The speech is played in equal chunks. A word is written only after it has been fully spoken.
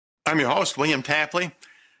I'm your host, William Tapley,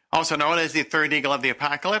 also known as the Third Eagle of the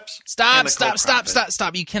Apocalypse.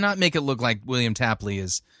 Stop. You cannot make it look like William Tapley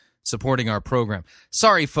is supporting our program.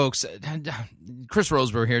 Sorry, folks. Chris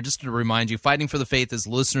Roseborough here, just to remind you, Fighting for the Faith is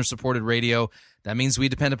listener-supported radio. That means we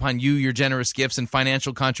depend upon you, your generous gifts, and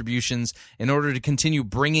financial contributions in order to continue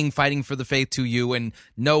bringing Fighting for the Faith to you. And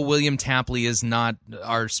no, William Tapley is not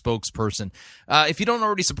our spokesperson. If you don't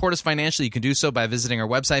already support us financially, you can do so by visiting our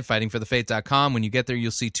website, fightingforthefaith.com. When you get there,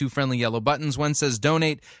 you'll see two friendly yellow buttons. One says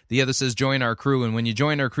Donate, the other says Join Our Crew. And when you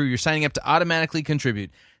join our crew, you're signing up to automatically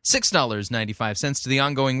contribute $6.95 to the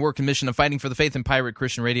ongoing work and mission of Fighting for the Faith and Pirate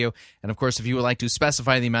Christian Radio. And, of course, if you would like to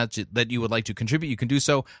specify the amount that you would like to contribute, you can do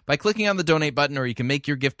so by clicking on the Donate button, or you can make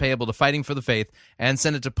your gift payable to Fighting for the Faith and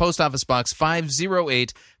send it to Post Office Box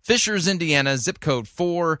 508, Fishers, Indiana, zip code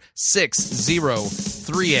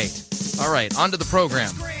 46038. All right, on to the program.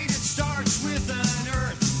 It starts with an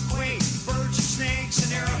earthquake, birds and snakes,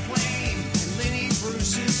 an airplane, and Lenny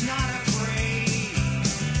Bruce is not afraid.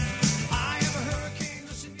 I have a hurricane,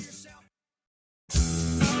 listen to yourself.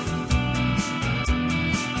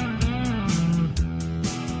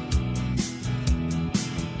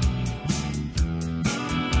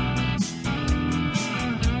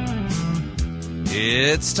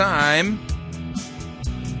 It's time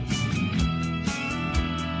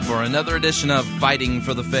for another edition of Fighting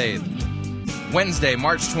for the Faith. Wednesday,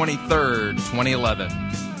 March 23rd, 2011.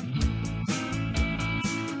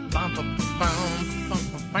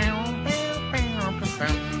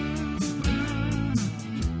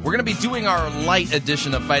 We're going to be doing our light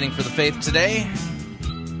edition of Fighting for the Faith today,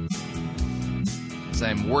 as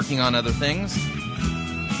I'm working on other things.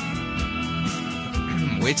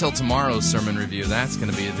 Wait till tomorrow's sermon review. That's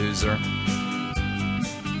going to be a doozer.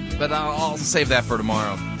 But I'll save that for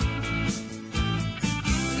tomorrow.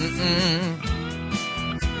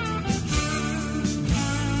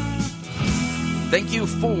 Thank you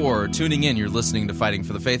for tuning in. You're listening to Fighting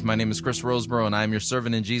for the Faith. My name is Chris Roseborough, and I'm your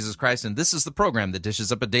servant in Jesus Christ, and this is the program that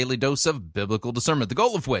dishes up a daily dose of biblical discernment, the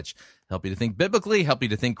goal of which help you to think biblically, help you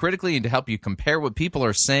to think critically, and to help you compare what people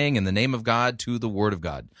are saying in the name of God to the Word of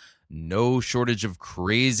God. No shortage of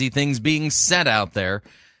crazy things being said out there,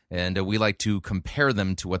 and we like to compare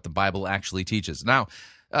them to what the Bible actually teaches. Now,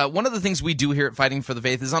 one of the things we do here at Fighting for the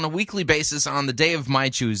Faith is on a weekly basis on the day of my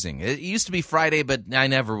choosing. It used to be Friday, but I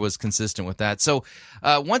never was consistent with that. So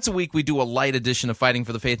once a week we do a light edition of Fighting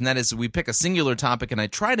for the Faith, and that is we pick a singular topic, and I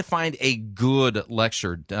try to find a good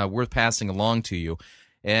lecture worth passing along to you.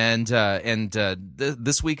 And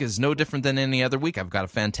this week is no different than any other week. I've got a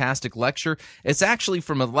fantastic lecture. It's actually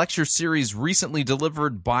from a lecture series recently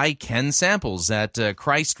delivered by Ken Samples at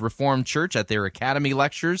Christ Reformed Church at their Academy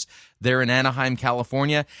Lectures there in Anaheim,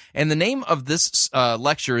 California. And the name of this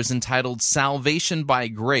lecture is entitled Salvation by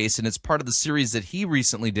Grace, and it's part of the series that he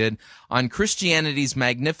recently did on Christianity's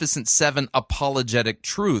Magnificent Seven Apologetic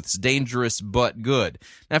Truths, Dangerous but Good.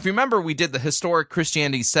 Now, if you remember, we did the Historic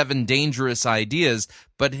Christianity Seven Dangerous Ideas,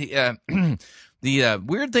 but the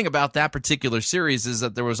weird thing about that particular series is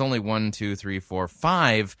that there was only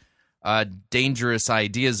 5 dangerous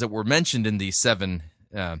ideas that were mentioned in the seven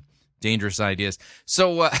dangerous ideas.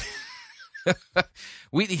 So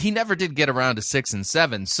he never did get around to 6 and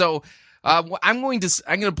 7. So I'm going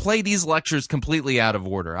to play these lectures completely out of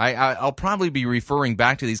order. I'll probably be referring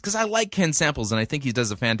back to these because I like Ken Samples and I think he does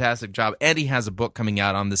a fantastic job. And he has a book coming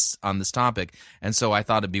out on this topic, and so I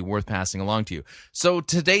thought it'd be worth passing along to you. So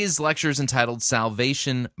today's lecture is entitled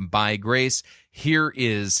Salvation by Grace. Here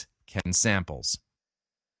is Ken Samples.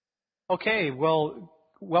 Okay, well,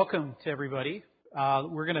 welcome to everybody.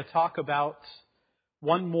 We're going to talk about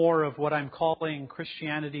one more of what I'm calling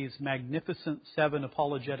Christianity's Magnificent Seven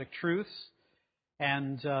Apologetic Truths.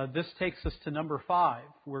 And this takes us to number 5.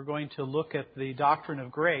 We're going to look at the doctrine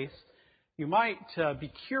of grace. You might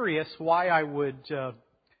be curious why I would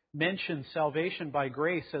mention salvation by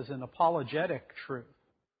grace as an apologetic truth.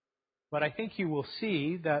 But I think you will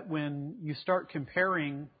see that when you start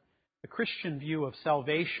comparing the Christian view of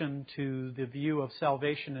salvation to the view of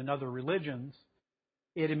salvation in other religions,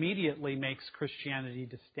 it immediately makes Christianity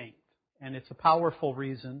distinct. And it's a powerful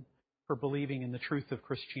reason for believing in the truth of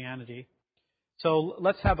Christianity. So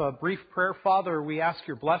let's have a brief prayer. Father, we ask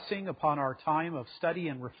your blessing upon our time of study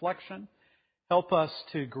and reflection. Help us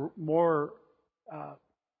to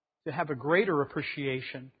have a greater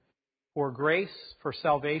appreciation for grace, for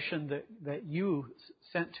salvation that you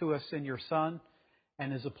sent to us in your Son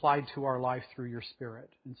and is applied to our life through your Spirit.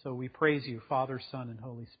 And so we praise you, Father, Son, and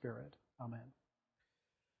Holy Spirit. Amen.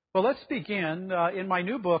 Well, let's begin. In my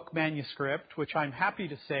new book manuscript, which I'm happy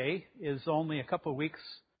to say is only a couple of weeks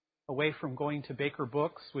away from going to Baker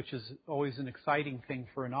Books, which is always an exciting thing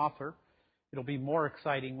for an author. It'll be more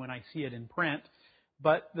exciting when I see it in print.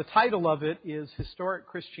 But the title of it is Historic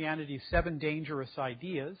Christianity's 7 Dangerous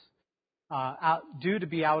Ideas, due to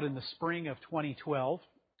be out in the spring of 2012.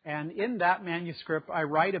 And in that manuscript, I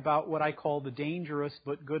write about what I call the dangerous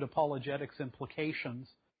but good apologetics implications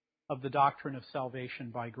of the doctrine of salvation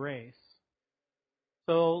by grace.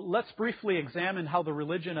 So let's briefly examine how the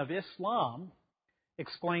religion of Islam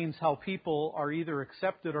explains how people are either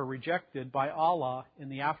accepted or rejected by Allah in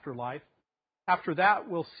the afterlife. After that,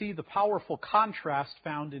 we'll see the powerful contrast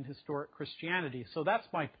found in historic Christianity. So that's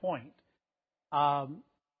my point.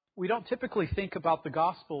 We don't typically think about the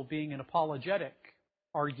gospel being an apologetic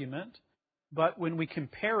argument, but when we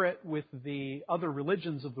compare it with the other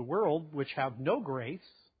religions of the world, which have no grace,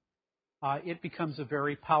 it becomes a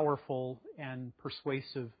very powerful and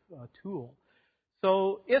persuasive tool.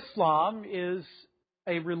 So Islam is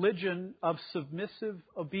a religion of submissive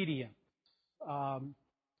obedience.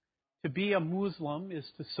 To be a Muslim is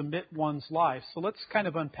to submit one's life. So let's kind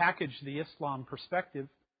of unpackage the Islam perspective.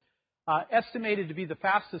 Estimated to be the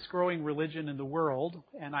fastest growing religion in the world,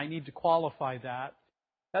 and I need to qualify that.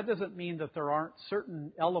 That doesn't mean that there aren't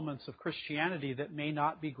certain elements of Christianity that may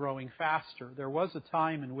not be growing faster. There was a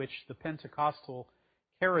time in which the Pentecostal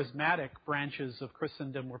charismatic branches of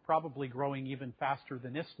Christendom were probably growing even faster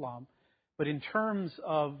than Islam. But in terms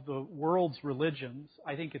of the world's religions,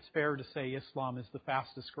 I think it's fair to say Islam is the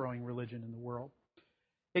fastest growing religion in the world.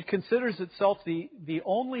 It considers itself the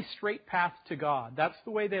only straight path to God. That's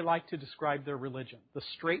the way they like to describe their religion, the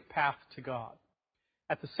straight path to God.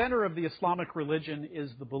 At the center of the Islamic religion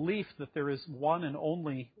is the belief that there is one and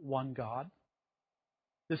only one God.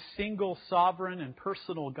 The single sovereign and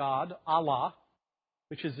personal God, Allah,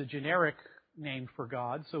 which is a generic name for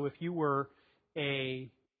God. So if you were a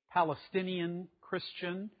Palestinian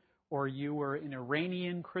Christian or you were an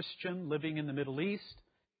Iranian Christian living in the Middle East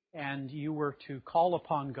and you were to call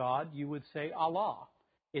upon God, you would say Allah.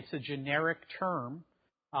 It's a generic term.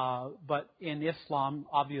 But in Islam,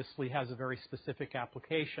 obviously has a very specific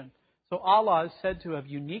application. So Allah is said to have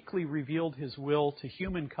uniquely revealed His will to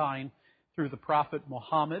humankind through the Prophet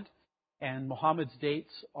Muhammad. And Muhammad's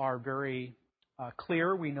dates are very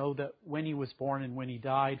clear. We know that when he was born and when he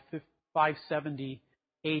died, 570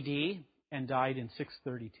 AD, and died in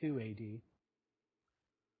 632 AD.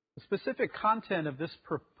 The specific content of this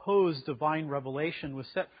proposed divine revelation was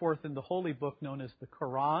set forth in the holy book known as the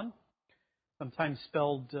Quran, sometimes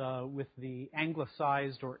spelled with the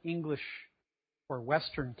anglicized or English or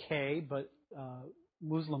Western K, but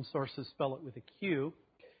Muslim sources spell it with a Q.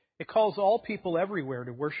 It calls all people everywhere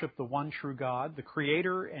to worship the one true God, the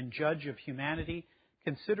creator and judge of humanity,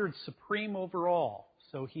 considered supreme over all.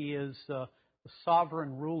 So He is the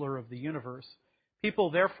sovereign ruler of the universe.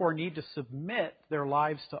 People therefore need to submit their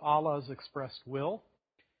lives to Allah's expressed will.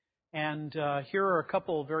 And here are a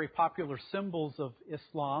couple of very popular symbols of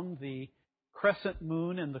Islam: the crescent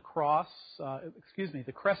moon and the cross,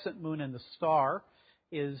 the crescent moon and the star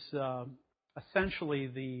is essentially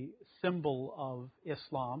the symbol of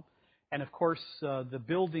Islam. And of course, the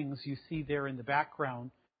buildings you see there in the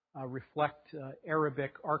background reflect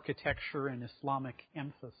Arabic architecture and Islamic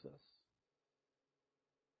emphasis.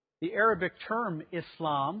 The Arabic term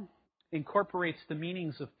Islam incorporates the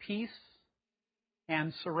meanings of peace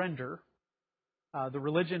and surrender. The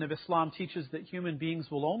religion of Islam teaches that human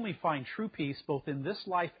beings will only find true peace both in this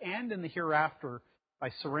life and in the hereafter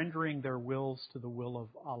by surrendering their wills to the will of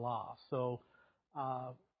Allah. So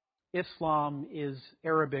Islam is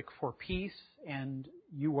Arabic for peace, and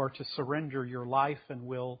you are to surrender your life and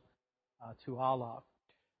will to Allah.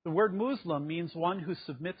 The word Muslim means one who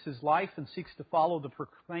submits his life and seeks to follow the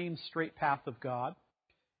proclaimed straight path of God.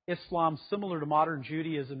 Islam, similar to modern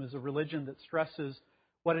Judaism, is a religion that stresses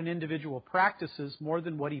what an individual practices more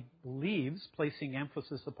than what he believes, placing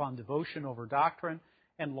emphasis upon devotion over doctrine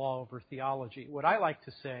and law over theology. What I like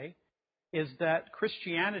to say is that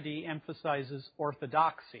Christianity emphasizes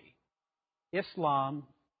orthodoxy. Islam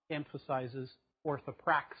emphasizes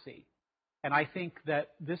orthopraxy. And I think that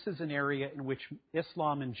this is an area in which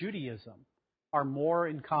Islam and Judaism are more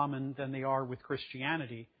in common than they are with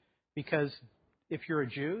Christianity. Because if you're a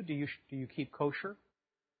Jew, do you keep kosher?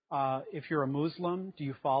 If you're a Muslim, do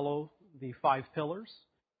you follow the 5 pillars?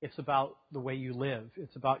 It's about the way you live.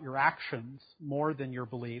 It's about your actions more than your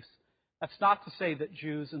beliefs. That's not to say that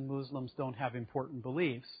Jews and Muslims don't have important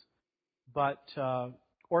beliefs, but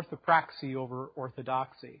orthopraxy over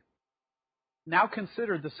orthodoxy. Now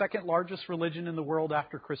considered the second largest religion in the world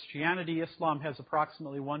after Christianity, Islam has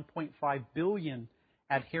approximately 1.5 billion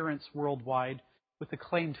adherents worldwide, with the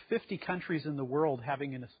claimed 50 countries in the world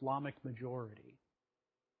having an Islamic majority.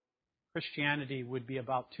 Christianity would be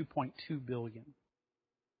about 2.2 billion.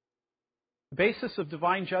 The basis of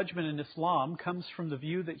divine judgment in Islam comes from the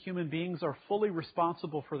view that human beings are fully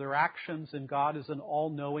responsible for their actions and God is an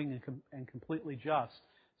all-knowing and completely just.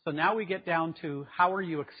 So now we get down to how are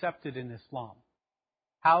you accepted in Islam?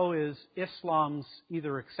 How is Islam's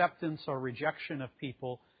either acceptance or rejection of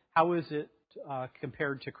people, how is it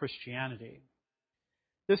compared to Christianity?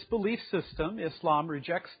 This belief system, Islam,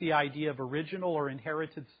 rejects the idea of original or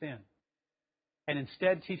inherited sin and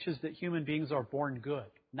instead teaches that human beings are born good,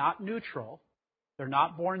 not neutral. They're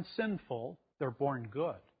not born sinful, they're born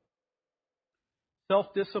good.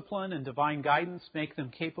 Self-discipline and divine guidance make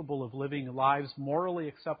them capable of living lives morally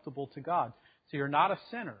acceptable to God. So you're not a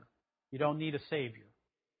sinner. You don't need a savior.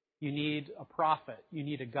 You need a prophet. You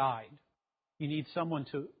need a guide. You need someone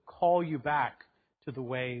to call you back to the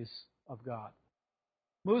ways of God.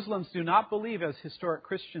 Muslims do not believe, as historic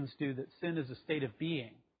Christians do, that sin is a state of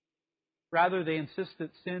being. Rather, they insist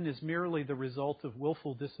that sin is merely the result of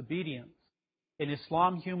willful disobedience. In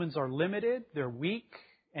Islam, humans are limited, they're weak,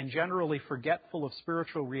 and generally forgetful of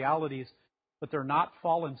spiritual realities, but they're not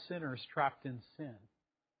fallen sinners trapped in sin.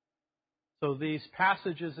 So these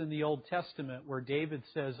passages in the Old Testament where David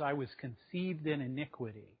says, I was conceived in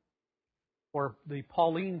iniquity, or the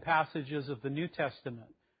Pauline passages of the New Testament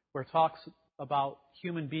where it talks about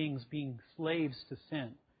human beings being slaves to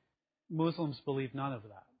sin, Muslims believe none of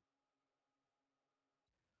that.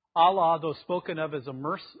 Allah, though spoken of as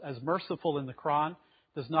merciful in the Quran,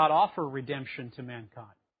 does not offer redemption to mankind,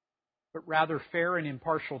 but rather fair and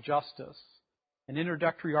impartial justice. An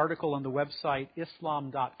introductory article on the website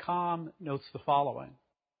Islam.com notes the following.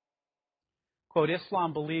 Quote,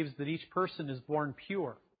 Islam believes that each person is born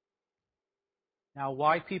pure. Now,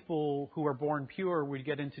 why people who are born pure would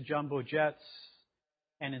get into jumbo jets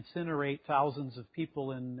and incinerate thousands of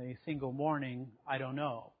people in a single morning, I don't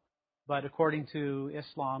know. But according to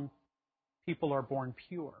Islam, people are born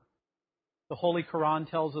pure. The Holy Quran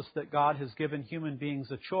tells us that God has given human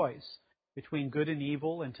beings a choice between good and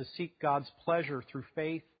evil and to seek God's pleasure through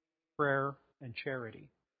faith, prayer, and charity.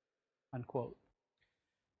 Unquote.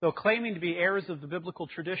 Though claiming to be heirs of the biblical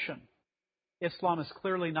tradition, Islam is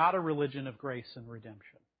clearly not a religion of grace and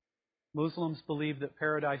redemption. Muslims believe that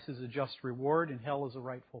paradise is a just reward and hell is a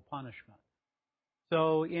rightful punishment.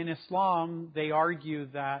 So in Islam, they argue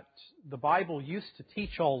that the Bible used to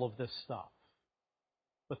teach all of this stuff,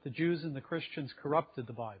 but the Jews and the Christians corrupted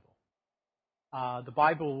the Bible. The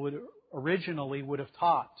Bible originally would have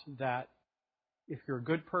taught that if you're a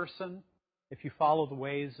good person, if you follow the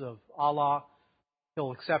ways of Allah,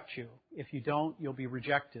 He'll accept you. If you don't, you'll be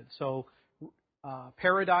rejected. So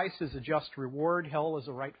paradise is a just reward, hell is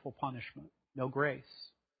a rightful punishment. No grace.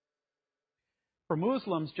 For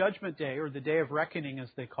Muslims, Judgment Day, or the Day of Reckoning as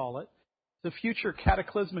they call it, is a future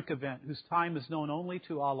cataclysmic event whose time is known only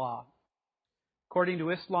to Allah. According to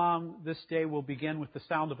Islam, this day will begin with the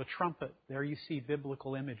sound of a trumpet. There you see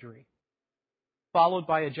biblical imagery. Followed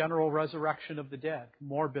by a general resurrection of the dead,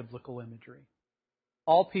 more biblical imagery.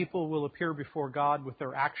 All people will appear before God with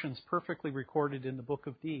their actions perfectly recorded in the book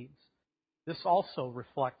of deeds. This also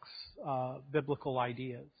reflects biblical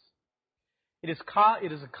ideas. It is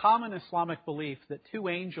a common Islamic belief that two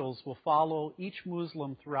angels will follow each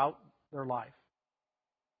Muslim throughout their life.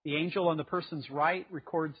 The angel on the person's right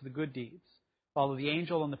records the good deeds, while the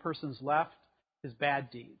angel on the person's left his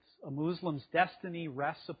bad deeds. A Muslim's destiny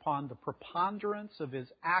rests upon the preponderance of his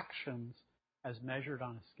actions as measured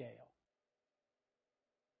on a scale.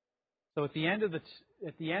 So at the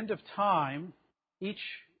end of time, each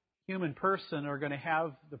human person are going to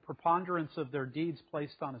have the preponderance of their deeds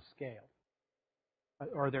placed on a scale,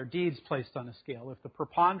 or their deeds placed on a scale. If the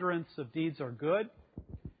preponderance of deeds are good,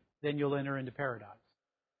 then you'll enter into paradise.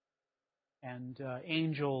 And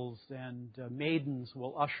angels and maidens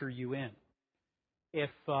will usher you in. If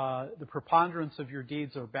the preponderance of your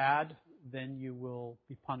deeds are bad, then you will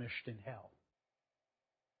be punished in hell.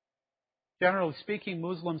 Generally speaking,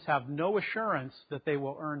 Muslims have no assurance that they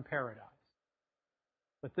will earn paradise.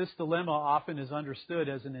 But this dilemma often is understood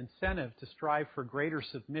as an incentive to strive for greater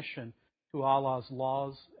submission to Allah's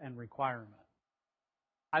laws and requirements.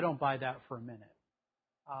 I don't buy that for a minute.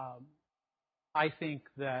 I think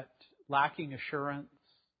that lacking assurance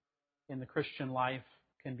in the Christian life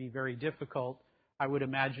can be very difficult. I would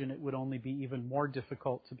imagine it would only be even more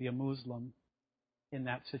difficult to be a Muslim in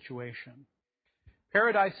that situation.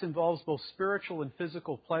 Paradise involves both spiritual and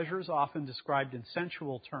physical pleasures, often described in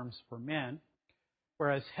sensual terms for men,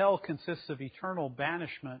 whereas hell consists of eternal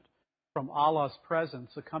banishment from Allah's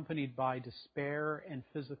presence, accompanied by despair and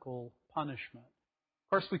physical punishment.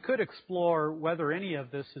 course, we could explore whether any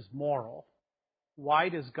of this is moral. Why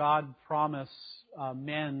does God promise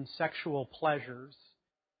men sexual pleasures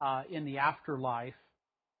in the afterlife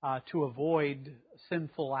to avoid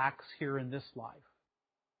sinful acts here in this life?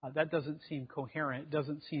 That doesn't seem coherent. It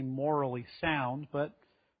doesn't seem morally sound, but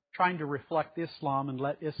trying to reflect Islam and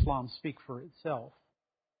let Islam speak for itself.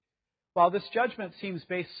 While this judgment seems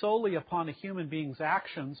based solely upon a human being's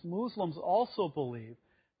actions, Muslims also believe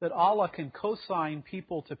that Allah can co-sign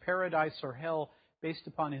people to paradise or hell based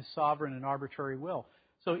upon His sovereign and arbitrary will.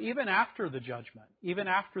 So even after the judgment, even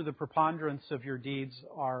after the preponderance of your deeds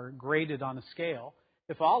are graded on a scale,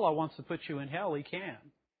 if Allah wants to put you in hell, He can.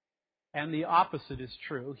 And the opposite is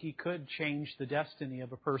true. He could change the destiny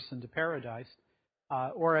of a person to paradise,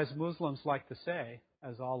 or as Muslims like to say,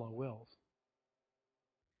 as Allah wills.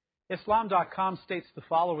 Islam.com states the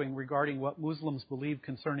following regarding what Muslims believe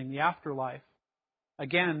concerning the afterlife.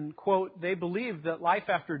 Again, quote, they believe that life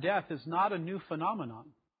after death is not a new phenomenon,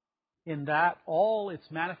 in that all its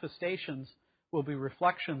manifestations will be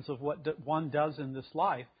reflections of what one does in this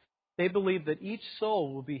life. They believe that each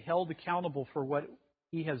soul will be held accountable for what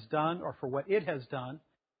he has done or for what it has done,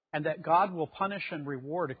 and that God will punish and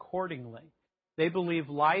reward accordingly. They believe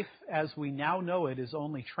life as we now know it is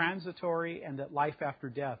only transitory and that life after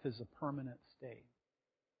death is a permanent state.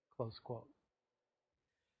 Close quote.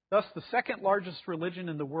 Thus, the second largest religion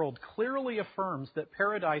in the world clearly affirms that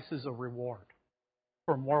paradise is a reward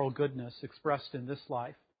for moral goodness expressed in this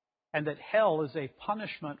life, and that hell is a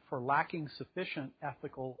punishment for lacking sufficient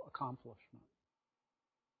ethical accomplishment.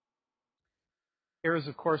 Here is,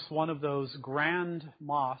 of course, one of those grand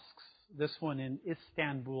mosques, this one in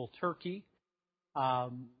Istanbul, Turkey.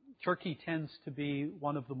 Turkey tends to be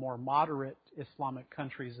one of the more moderate Islamic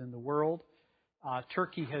countries in the world.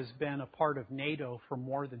 Turkey has been a part of NATO for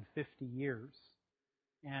more than 50 years.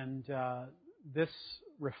 And this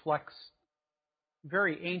reflects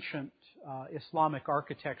very ancient Islamic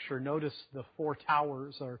architecture. Notice the 4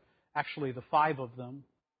 towers, or actually the 5 of them.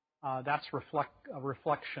 That's a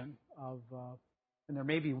reflection of, and there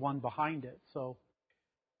may be one behind it. So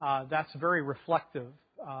that's very reflective.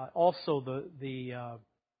 Also, the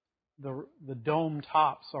dome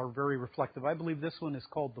tops are very reflective. I believe this one is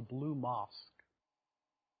called the Blue Mosque.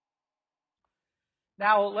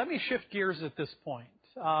 Now, let me shift gears at this point.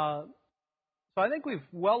 So I think we've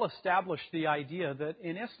well established the idea that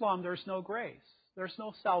in Islam there's no grace. There's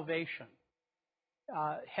no salvation.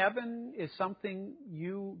 Heaven is something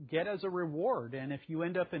you get as a reward, and if you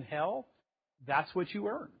end up in hell, that's what you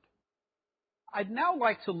earned. I'd now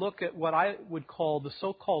like to look at what I would call the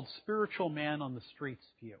so-called spiritual man on the streets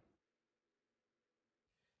view.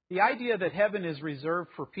 The idea that heaven is reserved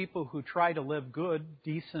for people who try to live good,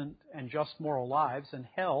 decent, and just moral lives, and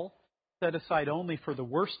hell set aside only for the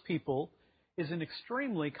worst people, is an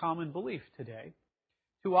extremely common belief today.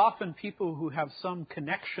 Too often, people who have some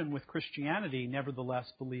connection with Christianity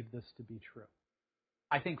nevertheless believe this to be true.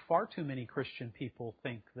 I think far too many Christian people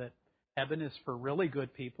think that heaven is for really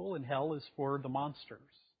good people and hell is for the monsters.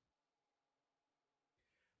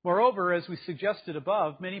 Moreover, as we suggested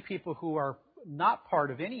above, many people who are not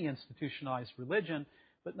part of any institutionalized religion,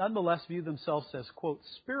 but nonetheless view themselves as, quote,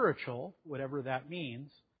 spiritual, whatever that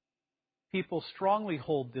means, people strongly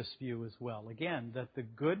hold this view as well. Again, that the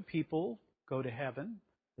good people go to heaven,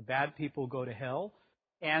 the bad people go to hell,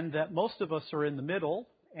 and that most of us are in the middle,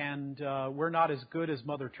 and we're not as good as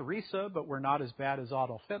Mother Teresa, but we're not as bad as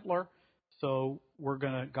Adolf Hitler, so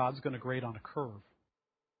God's going to grade on a curve.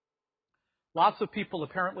 Lots of people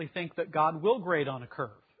apparently think that God will grade on a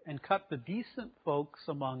curve and cut the decent folks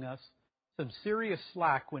among us some serious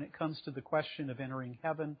slack when it comes to the question of entering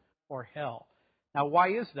heaven or hell. Now, why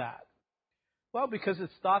is that? Well, because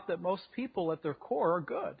it's thought that most people at their core are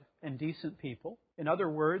good and decent people. In other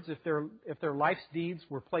words, if their life's deeds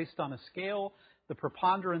were placed on a scale, the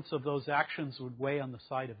preponderance of those actions would weigh on the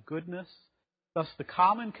side of goodness. Thus, the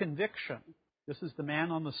common conviction, this is the man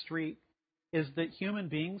on the street, is that human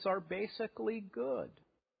beings are basically good.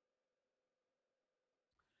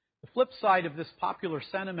 The flip side of this popular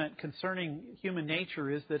sentiment concerning human nature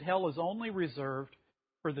is that hell is only reserved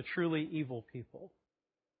for the truly evil people.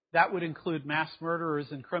 That would include mass murderers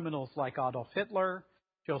and criminals like Adolf Hitler,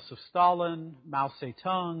 Joseph Stalin, Mao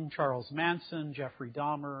Zedong, Charles Manson, Jeffrey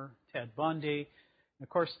Dahmer, Ted Bundy. And of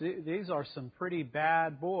course, these are some pretty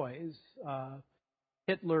bad boys.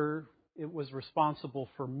 Hitler was responsible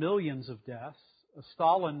for millions of deaths.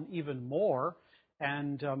 Stalin even more.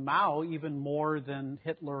 And Mao even more than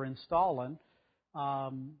Hitler and Stalin.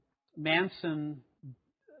 Manson,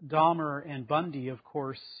 Dahmer, and Bundy, of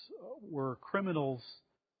course, were criminals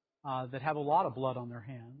that have a lot of blood on their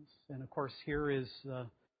hands. And of course, here is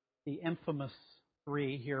the infamous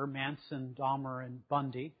three here, Manson, Dahmer, and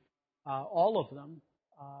Bundy. All of them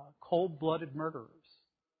cold-blooded murderers.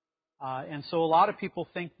 And so a lot of people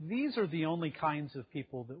think these are the only kinds of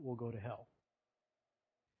people that will go to hell.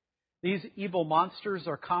 These evil monsters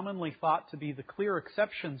are commonly thought to be the clear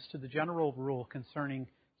exceptions to the general rule concerning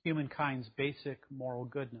humankind's basic moral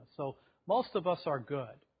goodness. So most of us are good.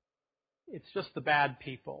 It's just the bad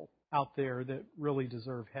people out there that really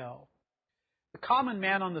deserve hell. The common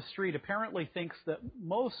man on the street apparently thinks that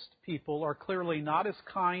most people are clearly not as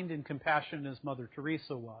kind and compassionate as Mother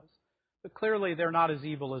Teresa was. But clearly they're not as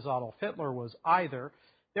evil as Adolf Hitler was either.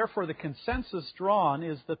 Therefore, the consensus drawn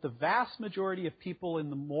is that the vast majority of people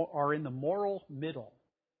are in the moral middle.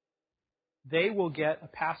 They will get a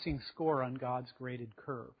passing score on God's graded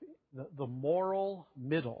curve. The moral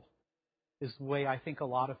middle is the way I think a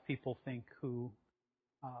lot of people think who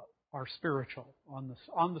are spiritual, on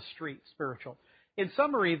the street spiritual. In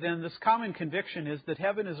summary, then, this common conviction is that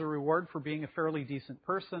heaven is a reward for being a fairly decent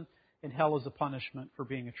person, and hell is a punishment for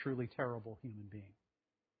being a truly terrible human being.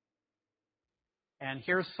 And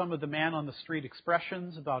here's some of the man-on-the-street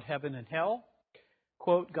expressions about heaven and hell.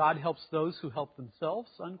 Quote, God helps those who help themselves,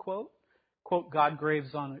 unquote. Quote, God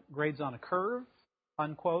grades on a curve,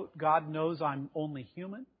 unquote. God knows I'm only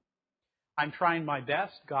human. I'm trying my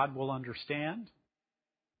best. God will understand.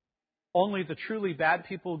 Only the truly bad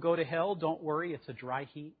people go to hell. Don't worry, it's a dry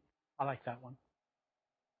heat. I like that one.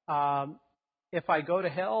 If I go to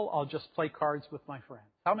hell, I'll just play cards with my friends.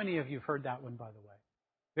 How many of you have heard that one, by the way?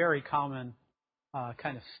 Very common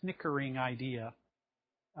kind of snickering idea.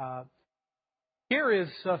 Here is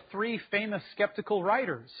three famous skeptical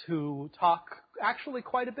writers who talk actually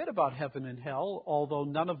quite a bit about heaven and hell, although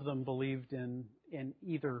none of them believed in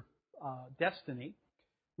either destiny.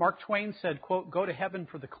 Mark Twain said, quote, go to heaven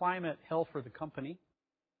for the climate, hell for the company.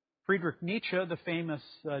 Friedrich Nietzsche, the famous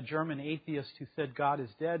German atheist who said God is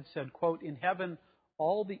dead, said, quote, in heaven,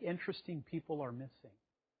 all the interesting people are missing.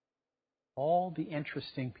 All the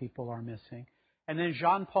interesting people are missing. And then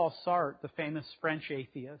Jean-Paul Sartre, the famous French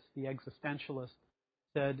atheist, the existentialist,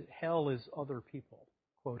 said, hell is other people,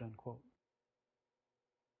 quote unquote.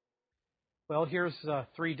 Well, here's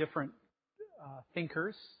three different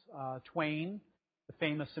thinkers. Twain, the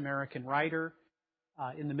famous American writer.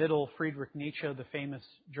 In the middle, Friedrich Nietzsche, the famous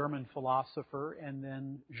German philosopher. And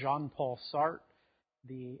then Jean-Paul Sartre,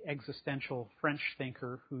 the existential French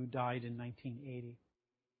thinker who died in 1980.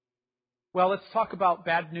 Well, let's talk about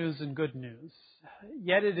bad news and good news.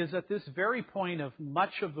 Yet it is at this very point of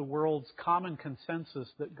much of the world's common consensus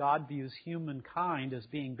that God views humankind as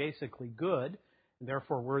being basically good, and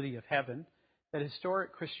therefore worthy of heaven, that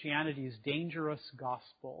historic Christianity's dangerous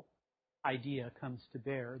gospel idea comes to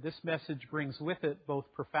bear. This message brings with it both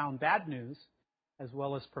profound bad news as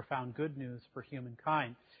well as profound good news for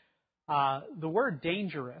humankind. The word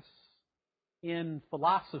dangerous in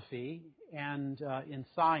philosophy and in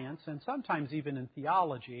science, and sometimes even in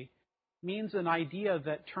theology, means an idea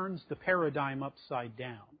that turns the paradigm upside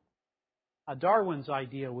down. Darwin's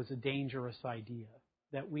idea was a dangerous idea,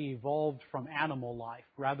 that we evolved from animal life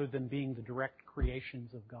rather than being the direct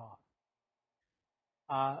creations of God.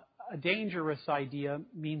 A dangerous idea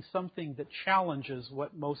means something that challenges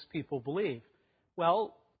what most people believe.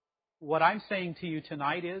 Well, what I'm saying to you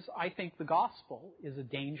tonight is I think the gospel is a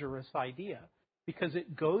dangerous idea because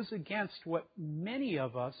it goes against what many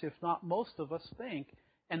of us, if not most of us, think,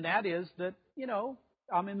 and that is that,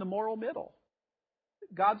 I'm in the moral middle.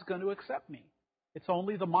 God's going to accept me. It's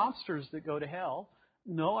only the monsters that go to hell.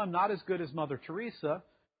 No, I'm not as good as Mother Teresa,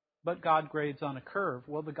 but God grades on a curve.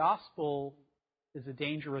 Well, the gospel is a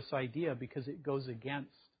dangerous idea because it goes against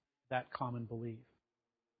that common belief.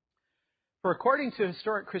 For according to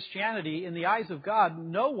historic Christianity, in the eyes of God,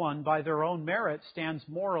 no one by their own merit stands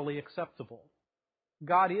morally acceptable.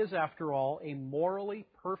 God is, after all, a morally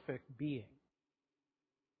perfect being.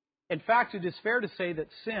 In fact, it is fair to say that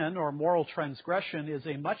sin or moral transgression is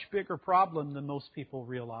a much bigger problem than most people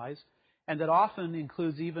realize, and that often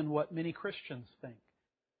includes even what many Christians think.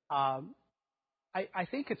 I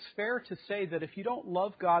think it's fair to say that if you don't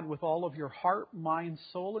love God with all of your heart, mind,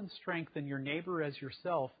 soul, and strength, and your neighbor as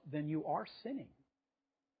yourself, then you are sinning.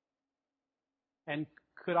 And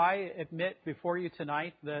could I admit before you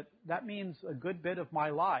tonight that that means a good bit of my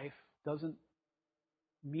life doesn't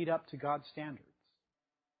meet up to God's standards?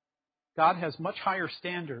 God has much higher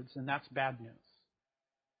standards, and that's bad news.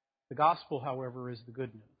 The gospel, however, is the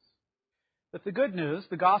good news. But the good news,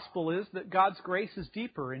 the gospel, is that God's grace is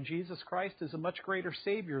deeper, and Jesus Christ is a much greater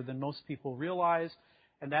Savior than most people realize.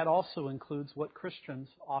 And that also includes what Christians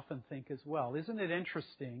often think as well. Isn't it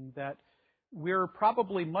interesting that we're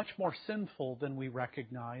probably much more sinful than we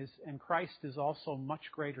recognize, and Christ is also a much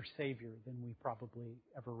greater Savior than we probably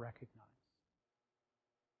ever recognize?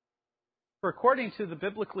 For according to the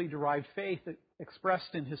biblically derived faith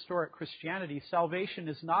expressed in historic Christianity, salvation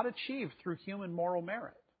is not achieved through human moral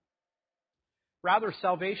merit. Rather,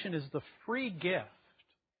 salvation is the free gift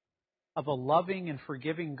of a loving and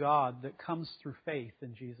forgiving God that comes through faith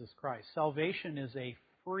in Jesus Christ. Salvation is a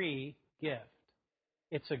free gift.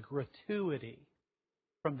 It's a gratuity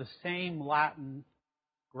from the same Latin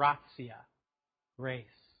gratia, grace.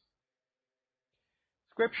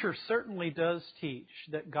 Scripture certainly does teach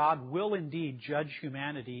that God will indeed judge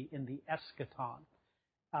humanity in the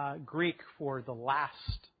eschaton, Greek for the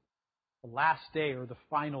last day or the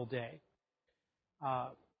final day.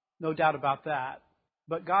 No doubt about that.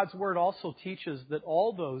 But God's Word also teaches that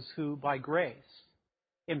all those who, by grace,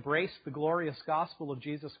 embrace the glorious gospel of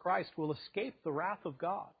Jesus Christ will escape the wrath of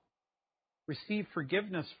God, receive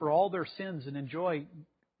forgiveness for all their sins, and enjoy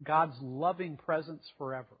God's loving presence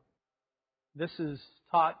forever. This is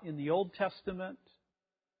taught in the Old Testament,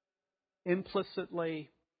 implicitly,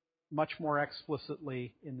 much more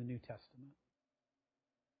explicitly in the New Testament.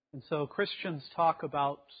 And so Christians talk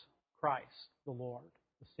about Christ, the Lord,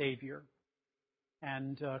 the Savior.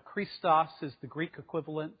 And Christos is the Greek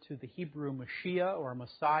equivalent to the Hebrew Mashiach or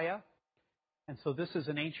Messiah. And so this is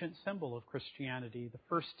an ancient symbol of Christianity. The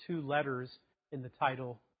first two letters in the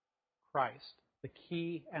title, Christ. The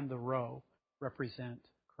key and the rho represent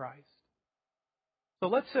Christ. So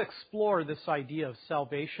let's explore this idea of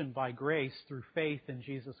salvation by grace through faith in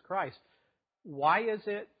Jesus Christ. Why is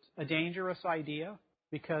it a dangerous idea?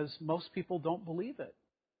 Because most people don't believe it.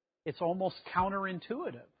 It's almost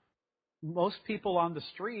counterintuitive. Most people on the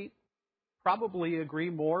street probably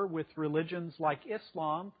agree more with religions like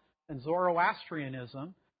Islam and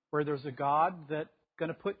Zoroastrianism, where there's a God that's going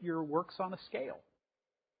to put your works on a scale.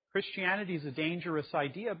 Christianity is a dangerous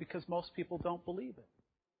idea because most people don't believe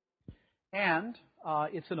it. And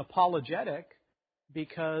it's an apologetic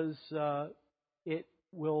because it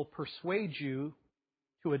will persuade you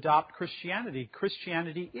to adopt Christianity.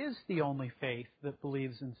 Christianity is the only faith that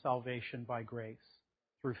believes in salvation by grace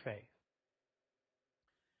through faith.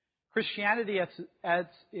 Christianity at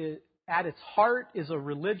its heart is a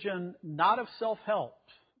religion not of self-help.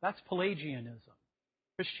 That's Pelagianism.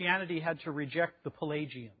 Christianity had to reject the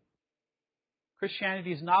Pelagian.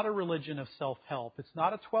 Christianity is not a religion of self-help. It's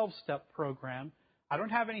not a 12-step program. I don't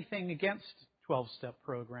have anything against 12-step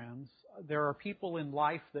programs. There are people in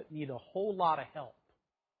life that need a whole lot of help.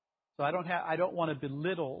 So I don't want to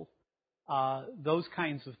belittle those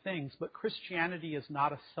kinds of things, but Christianity is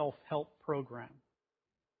not a self-help program.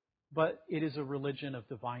 But it is a religion of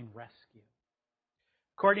divine rescue.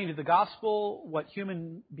 According to the gospel, what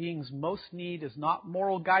human beings most need is not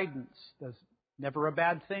moral guidance. There's never a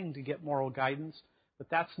bad thing to get moral guidance, but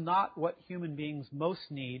that's not what human beings most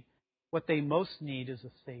need. What they most need is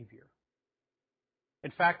a Savior.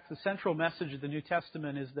 In fact, the central message of the New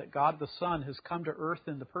Testament is that God the Son has come to earth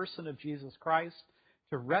in the person of Jesus Christ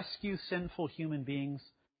to rescue sinful human beings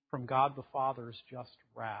from God the Father's just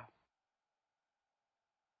wrath.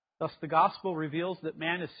 Thus, the gospel reveals that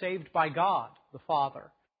man is saved by God the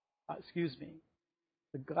Father.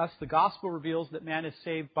 Thus, the gospel reveals that man is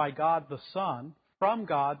saved by God the Son, from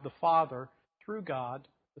God the Father, through God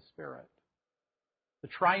the Spirit. The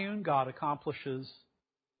triune God accomplishes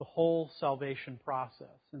the whole salvation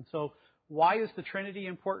process. And so, why is the Trinity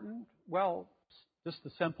important? Well, just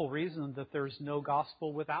the simple reason that there's no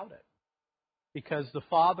gospel without it. Because the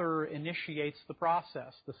Father initiates the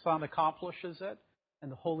process, the Son accomplishes it,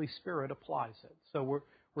 and the Holy Spirit applies it. So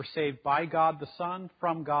we're saved by God the Son,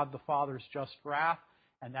 from God the Father's just wrath,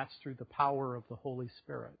 and that's through the power of the Holy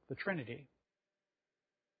Spirit, the Trinity.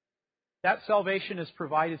 That salvation is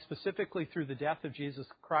provided specifically through the death of Jesus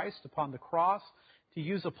Christ upon the cross. To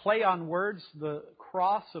use a play on words, the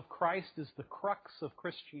cross of Christ is the crux of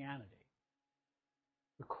Christianity.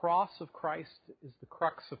 The cross of Christ is the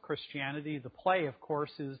crux of Christianity. The play, of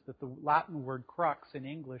course, is that the Latin word crux in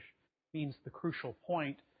English means the crucial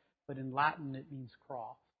point, but in Latin it means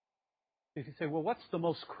cross. If you say, well, what's the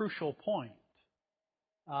most crucial point?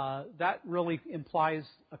 That really implies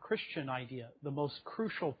a Christian idea. The most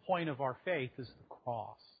crucial point of our faith is the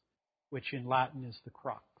cross, which in Latin is the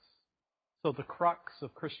crux. So the crux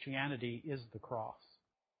of Christianity is the cross.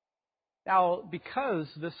 Now, because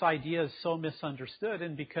this idea is so misunderstood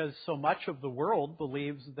and because so much of the world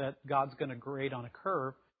believes that God's going to grade on a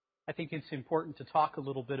curve, I think it's important to talk a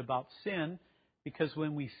little bit about sin because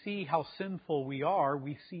when we see how sinful we are,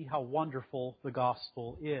 we see how wonderful the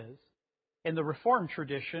gospel is. In the Reformed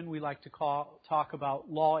tradition, we like to talk about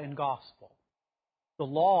law and gospel. The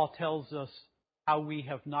law tells us how we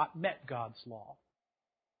have not met God's law,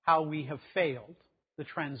 how we have failed, the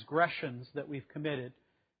transgressions that we've committed.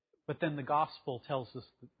 But then the gospel tells us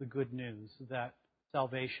the good news, that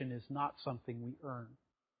salvation is not something we earn.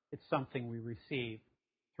 It's something we receive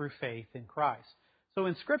through faith in Christ. So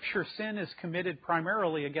in Scripture, sin is committed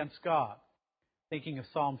primarily against God. Thinking of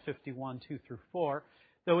Psalm 51, 2 through 4,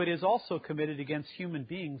 though it is also committed against human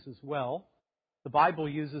beings as well. The Bible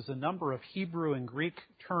uses a number of Hebrew and Greek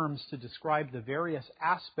terms to describe the various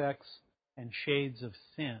aspects and shades of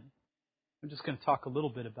sin. I'm just going to talk a little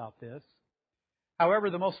bit about this. However,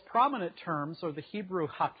 the most prominent terms are the Hebrew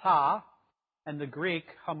hatah and the Greek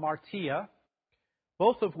hamartia,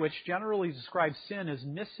 both of which generally describe sin as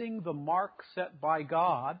missing the mark set by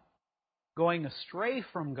God, going astray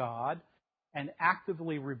from God, and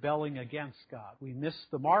actively rebelling against God. We miss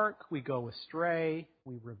the mark, we go astray,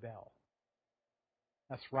 we rebel.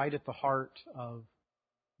 That's right at the heart of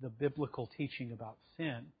the biblical teaching about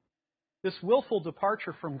sin. This willful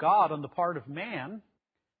departure from God on the part of man,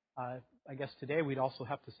 I guess today we'd also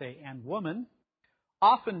have to say and woman,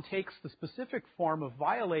 often takes the specific form of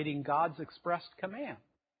violating God's expressed command.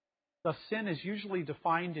 Thus, sin is usually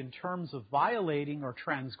defined in terms of violating or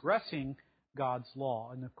transgressing God's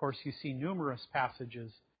law. And of course, you see numerous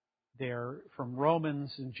passages there from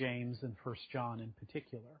Romans and James and 1 John in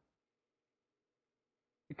particular.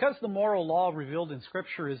 Because the moral law revealed in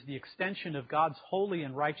Scripture is the extension of God's holy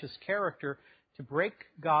and righteous character, to break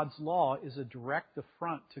God's law is a direct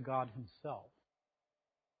affront to God Himself.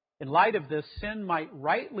 In light of this, sin might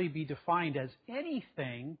rightly be defined as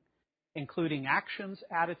anything, including actions,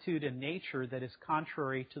 attitude, and nature, that is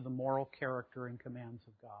contrary to the moral character and commands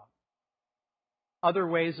of God. Other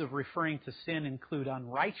ways of referring to sin include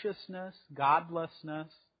unrighteousness,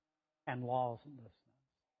 godlessness, and lawlessness.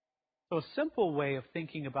 So a simple way of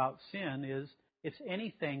thinking about sin is it's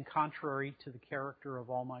anything contrary to the character of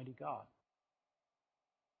Almighty God.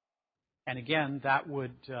 And again, that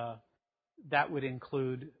would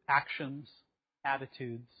include actions,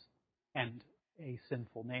 attitudes, and a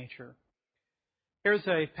sinful nature. Here's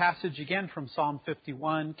a passage again from Psalm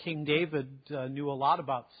 51. King David knew a lot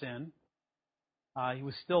about sin. He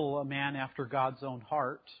was still a man after God's own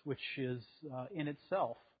heart, which is in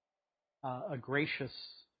itself a gracious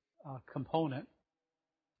component.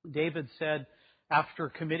 David said, after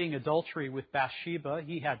committing adultery with Bathsheba,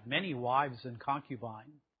 he had many wives and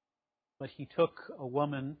concubines, but he took a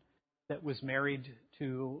woman that was married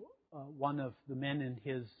to one of the men in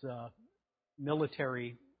his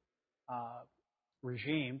military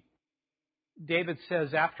regime. David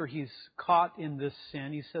says, after he's caught in this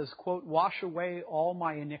sin, he says, quote, "Wash away all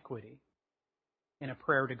my iniquity," in a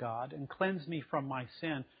prayer to God, "and cleanse me from my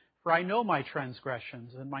sin. For I know my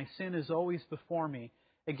transgressions, and my sin is always before me.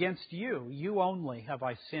 Against you, you only, have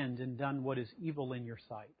I sinned and done what is evil in your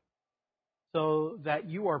sight, so that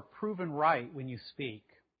you are proven right when you speak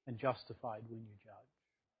and justified when you judge."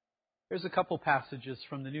 There's a couple passages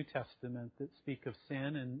from the New Testament that speak of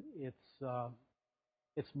sin and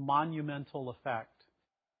its monumental effect.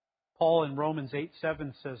 Paul in Romans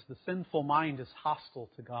 8:7 says, "The sinful mind is hostile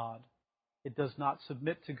to God. It does not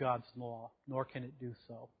submit to God's law, nor can it do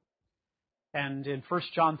so." And in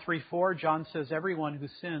 1 John 3:4, John says, "Everyone who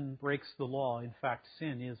sins breaks the law. In fact,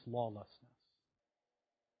 sin is lawlessness."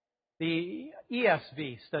 The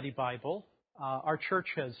ESV Study Bible, our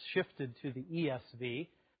church has shifted to the ESV.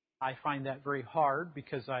 I find that very hard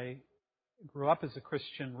because I grew up as a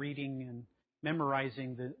Christian reading and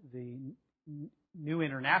memorizing the New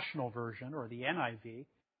International Version, or the NIV.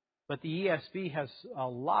 But the ESV has a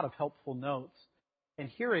lot of helpful notes. And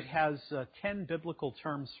here it has 10 biblical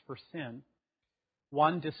terms for sin.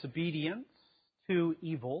 1, disobedience. 2,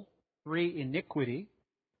 evil. 3, iniquity.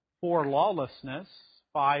 4, lawlessness.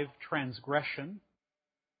 5, transgression.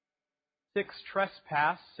 6,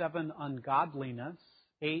 trespass. 7, ungodliness.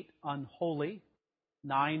 8, unholy.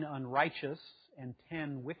 9, unrighteous. And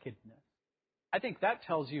 10, wickedness. I think that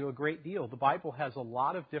tells you a great deal. The Bible has a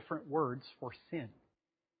lot of different words for sin.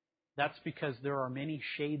 That's because there are many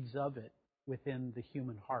shades of it within the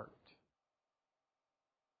human heart.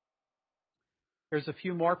 There's a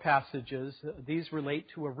few more passages. These relate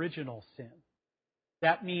to original sin.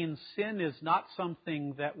 That means sin is not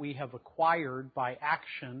something that we have acquired by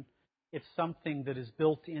action. It's something that is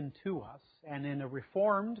built into us. And in a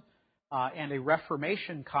Reformed and a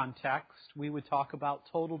Reformation context, we would talk about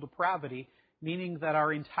total depravity, meaning that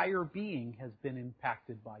our entire being has been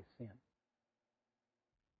impacted by sin.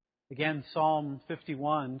 Again, Psalm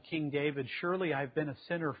 51, King David, surely I've been a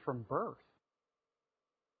sinner from birth.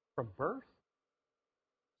 From birth?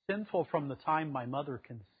 Sinful from the time my mother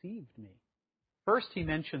conceived me. First he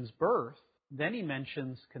mentions birth, then he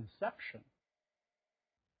mentions conception.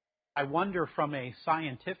 I wonder from a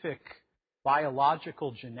scientific,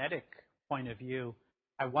 biological, genetic point of view,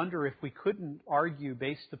 I wonder if we couldn't argue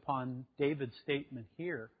based upon David's statement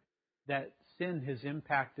here that sin has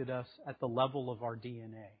impacted us at the level of our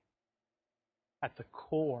DNA, at the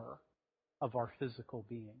core of our physical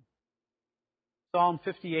being. Psalm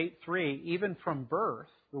 58:3, even from birth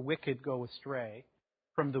the wicked go astray,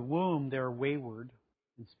 from the womb they're wayward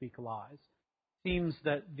and speak lies. Seems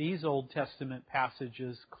that these Old Testament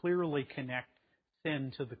passages clearly connect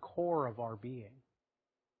sin to the core of our being,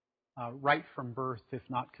 right from birth, if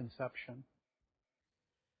not conception.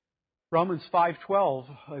 Romans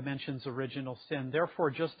 5:12 mentions original sin. Therefore,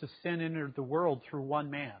 just as sin entered the world through one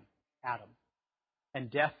man, Adam, and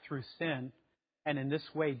death through sin, and in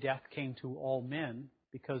this way death came to all men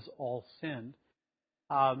because all sinned.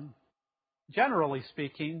 Generally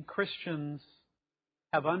speaking, Christians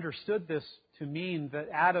have understood this to mean that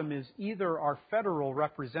Adam is either our federal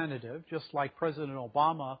representative, just like President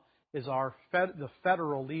Obama is the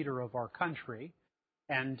federal leader of our country,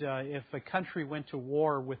 and if a country went to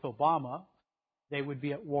war with Obama, they would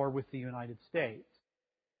be at war with the United States.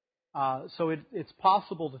 So it's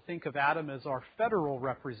possible to think of Adam as our federal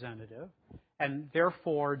representative, and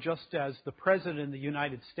therefore, just as the President of the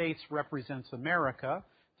United States represents America,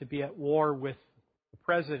 to be at war with the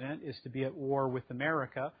President is to be at war with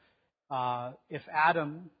America. If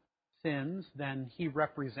Adam sins, then he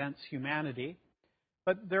represents humanity.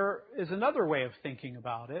 But there is another way of thinking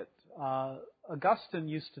about it. Augustine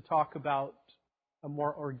used to talk about a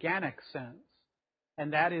more organic sense,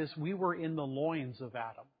 and that is we were in the loins of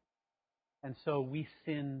Adam. And so we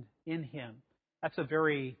sinned in him. That's a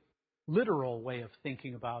very literal way of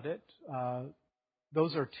thinking about it.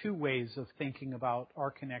 Those are two ways of thinking about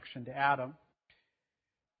our connection to Adam.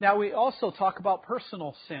 Now, we also talk about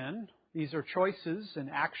personal sin. These are choices and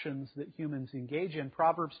actions that humans engage in.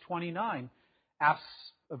 Proverbs 29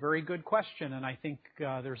 asks a very good question, and I think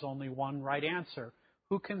there's only one right answer.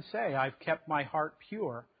 Who can say, I've kept my heart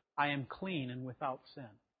pure, I am clean and without sin?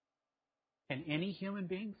 Can any human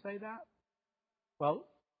being say that? Well,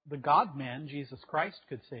 the God-man, Jesus Christ,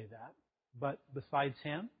 could say that. But besides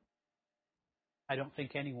him, I don't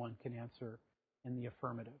think anyone can answer in the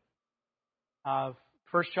affirmative. 1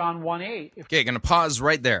 John 1:8. Okay, going to pause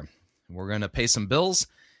right there. We're going to pay some bills,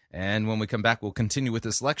 and when we come back, we'll continue with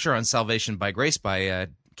this lecture on Salvation by Grace by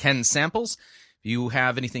Ken Samples. If you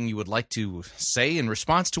have anything you would like to say in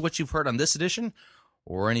response to what you've heard on this edition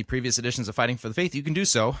or any previous editions of Fighting for the Faith, you can do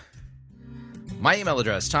so. My email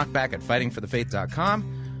address,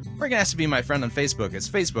 talkback@fightingforthefaith.com. Or you can ask to be my friend on Facebook. It's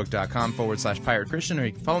facebook.com/Pirate Christian, or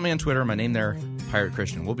you can follow me on Twitter. My name there, Pirate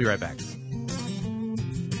Christian. We'll be right back.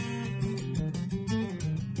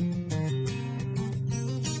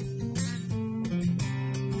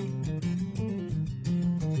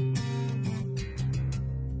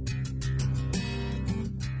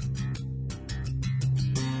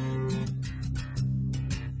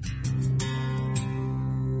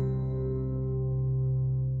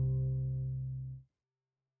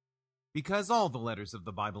 Because all the letters of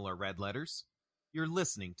the Bible are red letters, you're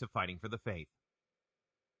listening to Fighting for the Faith.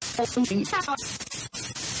 You're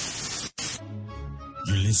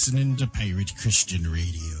listening to Pirate Christian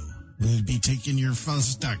Radio. We'll be taking your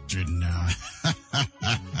false doctrine now.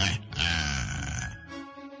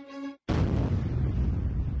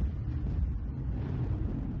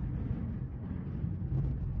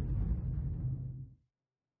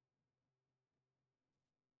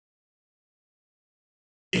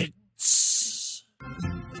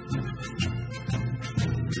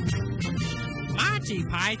 Monty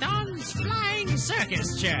Python's Flying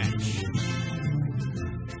Circus Church.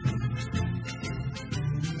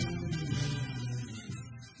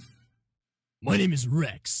 My name is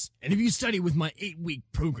Rex, and if you study with my 8-week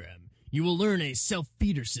program, you will learn a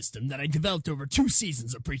self-feeder system that I developed over 2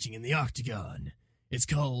 seasons of preaching in the Octagon. It's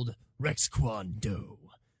called Rex Kwon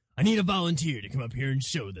Do. I need a volunteer to come up here and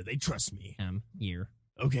show that they trust me. Here.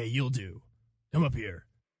 Okay, you'll do. Come up here.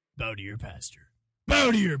 Bow to your pastor.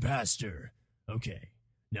 Bow to your pastor! Okay,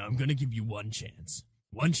 now I'm gonna give you one chance.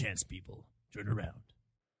 One chance, people. Turn around.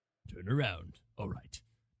 Turn around. Alright.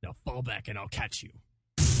 Now fall back and I'll catch you.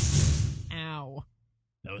 Ow.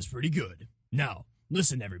 That was pretty good. Now,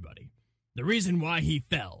 listen everybody. The reason why he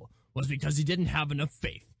fell was because he didn't have enough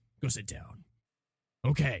faith. Go sit down.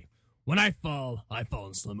 Okay, when I fall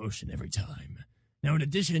in slow motion every time. Now, in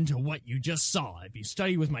addition to what you just saw, if you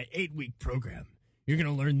study with my 8-week program, you're going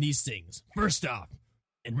to learn these things. First off,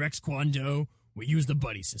 in Rex Kwon Do, we use the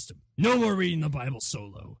buddy system. No more reading the Bible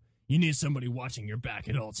solo. You need somebody watching your back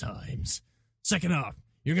at all times. Second off,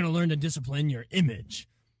 you're going to learn to discipline your image.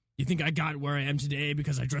 You think I got where I am today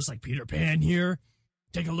because I dress like Peter Pan here?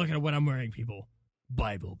 Take a look at what I'm wearing, people.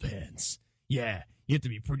 Bible pants. Yeah, you have to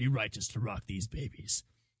be pretty righteous to rock these babies.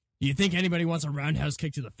 Do you think anybody wants a roundhouse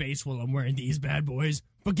kick to the face while I'm wearing these bad boys?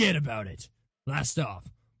 Forget about it. Last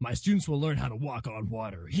off, my students will learn how to walk on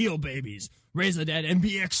water, heal babies, raise the dead, and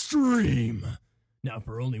be extreme. Now,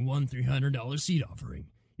 for only one $300 seed offering,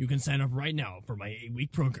 you can sign up right now for my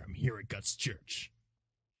 8-week program here at Guts Church.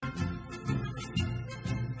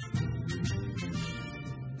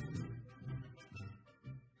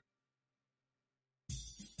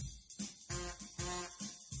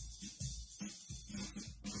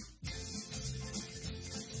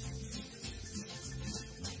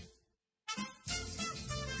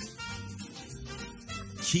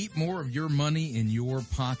 Keep more of your money in your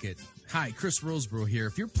pocket. Hi, Chris Roseborough here.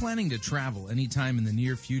 If you're planning to travel anytime in the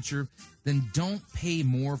near future, then don't pay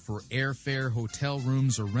more for airfare, hotel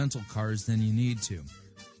rooms, or rental cars than you need to.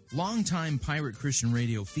 Longtime Pirate Christian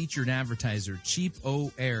Radio featured advertiser Cheap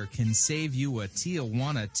O Air can save you a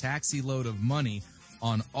Tijuana taxi load of money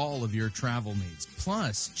on all of your travel needs.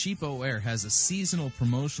 Plus, Cheap O Air has a seasonal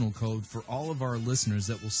promotional code for all of our listeners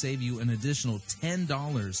that will save you an additional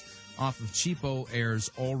 $10 off of Cheap O Air's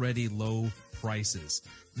already low prices.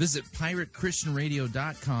 Visit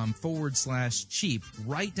piratechristianradio.com/cheap.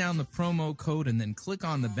 Write down the promo code and then click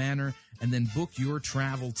on the banner and then book your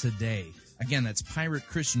travel today. Again, that's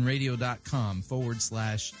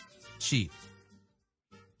piratechristianradio.com/cheap.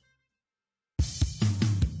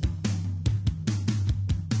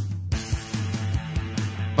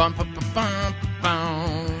 Bum, bum, bum, bum,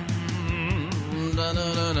 bum. Da,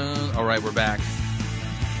 da, da, da. All right, we're back.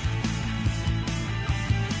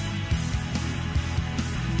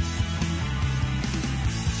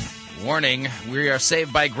 Warning, we are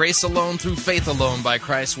saved by grace alone, through faith alone, by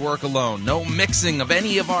Christ's work alone. No mixing of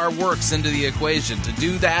any of our works into the equation. To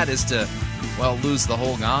do that is to, well, lose the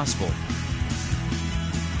whole gospel.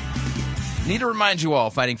 Need to remind you all,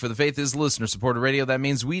 Fighting for the Faith is listener-supported radio. That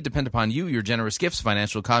means we depend upon you, your generous gifts,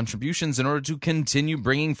 financial contributions, in order to continue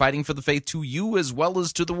bringing Fighting for the Faith to you as well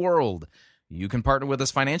as to the world. You can partner with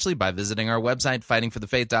us financially by visiting our website,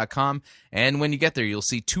 fightingforthefaith.com, and when you get there, you'll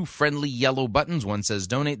see two friendly yellow buttons. One says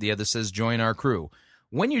Donate, the other says Join Our Crew.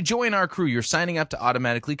 When you join our crew, you're signing up to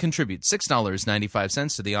automatically contribute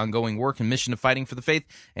 $6.95 to the ongoing work and mission of Fighting for the Faith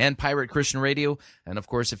and Pirate Christian Radio. And, of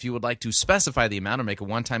course, if you would like to specify the amount or make a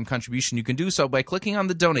one-time contribution, you can do so by clicking on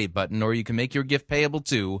the Donate button, or you can make your gift payable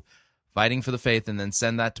to Fighting for the Faith and then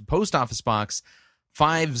send that to Post Office Box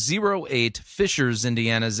 508, Fishers,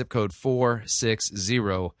 Indiana, zip code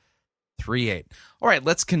 46038. All right,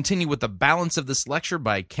 let's continue with the balance of this lecture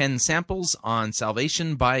by Ken Samples on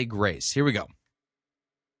salvation by grace. Here we go.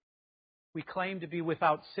 We claim to be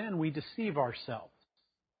without sin, we deceive ourselves,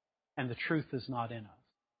 and the truth is not in us.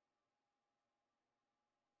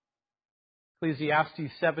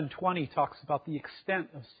 Ecclesiastes 7:20 talks about the extent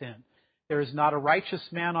of sin. There is not a righteous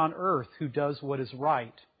man on earth who does what is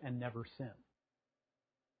right and never sins.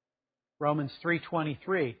 Romans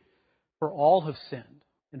 3:23, for all have sinned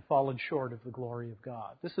and fallen short of the glory of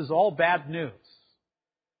God. This is all bad news.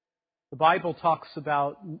 The Bible talks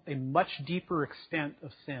about a much deeper extent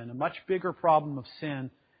of sin, a much bigger problem of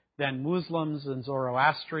sin than Muslims and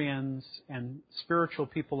Zoroastrians and spiritual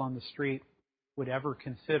people on the street would ever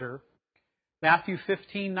consider. Matthew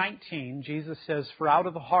 15:19, Jesus says, for out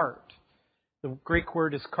of the heart, the Greek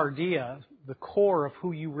word is kardia, the core of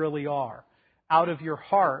who you really are. Out of your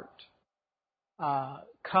heart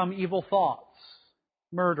come evil thoughts,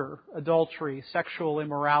 murder, adultery, sexual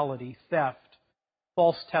immorality, theft,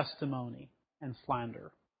 false testimony, and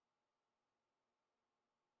slander.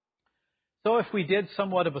 So if we did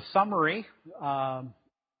somewhat of a summary,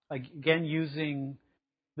 again using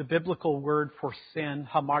the biblical word for sin,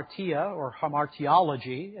 hamartia, or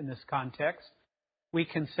hamartiology in this context, we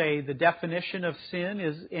can say the definition of sin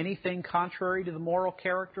is anything contrary to the moral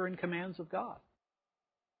character and commands of God.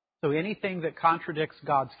 So anything that contradicts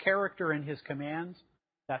God's character and His commands,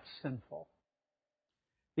 that's sinful.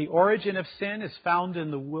 The origin of sin is found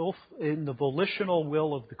in the volitional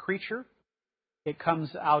will of the creature. It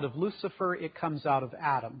comes out of Lucifer. It comes out of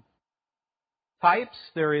Adam. Types,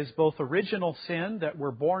 there is both original sin that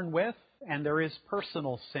we're born with, and there is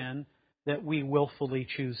personal sin that we willfully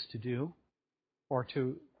choose to do or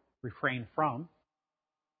to refrain from.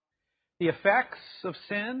 The effects of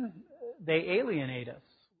sin, they alienate us.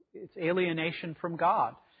 It's alienation from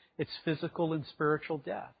God. It's physical and spiritual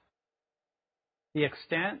death. The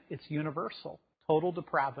extent, it's universal, total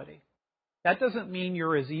depravity. That doesn't mean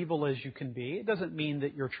you're as evil as you can be. It doesn't mean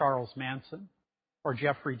that you're Charles Manson or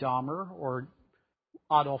Jeffrey Dahmer or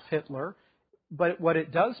Adolf Hitler. But what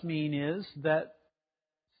it does mean is that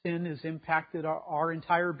sin has impacted our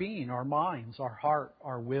entire being, our minds, our heart,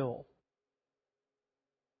 our will.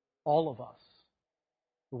 All of us,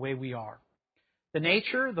 the way we are.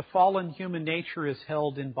 The fallen human nature is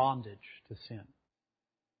held in bondage to sin.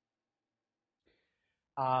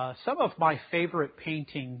 Some of my favorite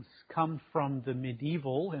paintings come from the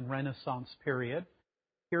medieval and Renaissance period.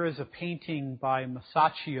 Here is a painting by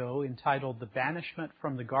Masaccio entitled The Banishment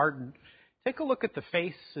from the Garden. Take a look at the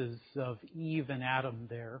faces of Eve and Adam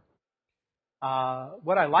there.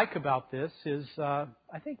 What I like about this is I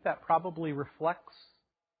think that probably reflects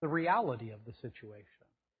the reality of the situation.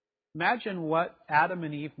 Imagine what Adam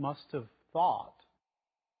and Eve must have thought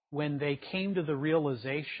when they came to the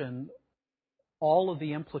realization all of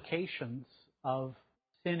the implications of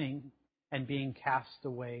sinning and being cast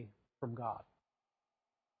away from God.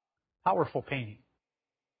 Powerful painting.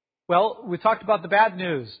 Well, we talked about the bad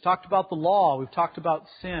news, talked about the law, we've talked about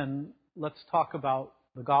sin. Let's talk about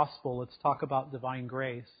the gospel. Let's talk about divine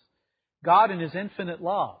grace. God in His infinite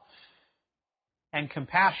love and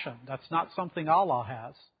compassion, that's not something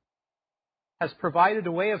Allah has provided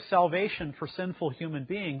a way of salvation for sinful human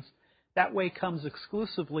beings. That way comes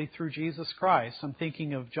exclusively through Jesus Christ. I'm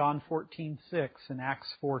thinking of John 14:6 and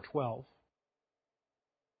Acts 4:12.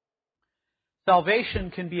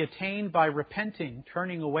 Salvation can be attained by repenting,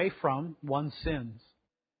 turning away from one's sins,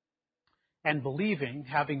 and believing,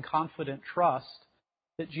 having confident trust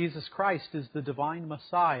that Jesus Christ is the divine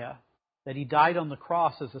Messiah, that He died on the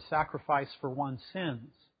cross as a sacrifice for one's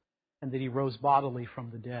sins, and that He rose bodily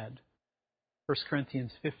from the dead. 1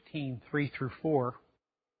 Corinthians 15:3-4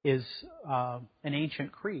 is an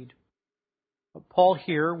ancient creed. Paul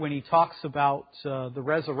here, when he talks about the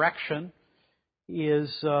resurrection,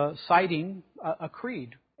 is citing a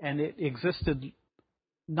creed, and it existed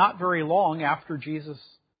not very long after Jesus'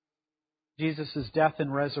 death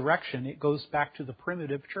and resurrection. It goes back to the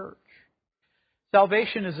primitive church.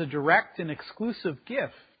 Salvation is a direct and exclusive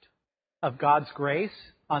gift of God's grace,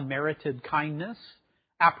 unmerited kindness,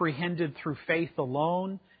 apprehended through faith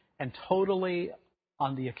alone, and totally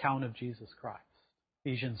on the account of Jesus Christ.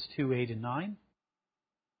 Ephesians 2:8-9.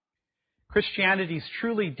 Christianity's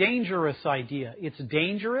truly dangerous idea. It's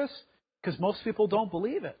dangerous because most people don't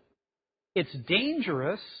believe it. It's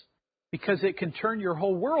dangerous because it can turn your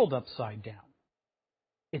whole world upside down.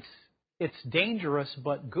 It's dangerous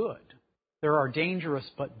but good. There are dangerous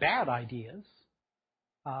but bad ideas.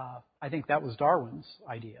 I think that was Darwin's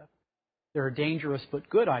idea. There are dangerous but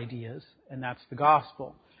good ideas, and that's the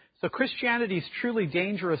gospel. So Christianity's truly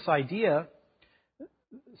dangerous idea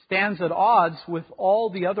stands at odds with all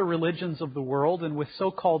the other religions of the world and with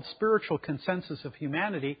so-called spiritual consensus of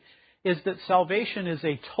humanity, is that salvation is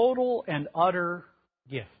a total and utter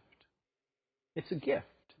gift. It's a gift.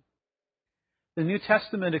 The New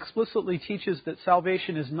Testament explicitly teaches that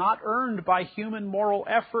salvation is not earned by human moral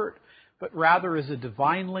effort, but rather is a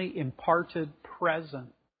divinely imparted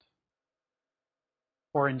present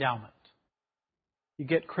or endowment. You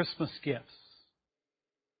get Christmas gifts.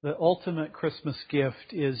 The ultimate Christmas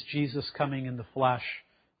gift is Jesus coming in the flesh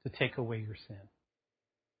to take away your sin.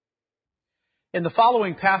 In the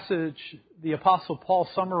following passage, the Apostle Paul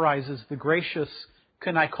summarizes the gracious,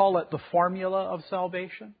 can I call it the formula of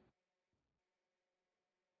salvation?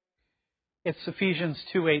 It's Ephesians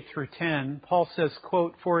 2:8-10. Paul says,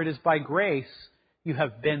 quote, "For it is by grace you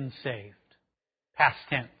have been saved." Past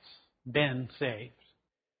tense, been saved.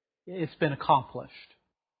 It's been accomplished.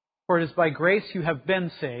 "For it is by grace you have been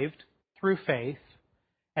saved through faith,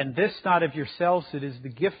 and this not of yourselves, it is the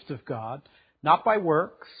gift of God, not by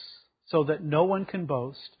works, so that no one can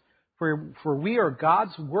boast. For we are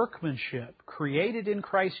God's workmanship, created in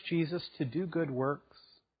Christ Jesus to do good works,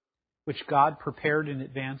 which God prepared in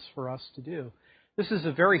advance for us to do." This is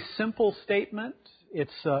a very simple statement.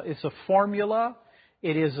 It's a formula.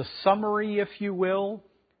 It is a summary, if you will.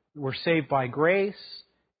 We're saved by grace.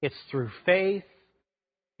 It's through faith.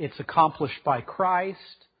 It's accomplished by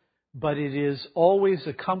Christ. But it is always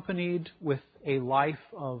accompanied with a life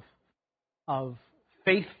of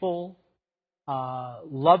faithful,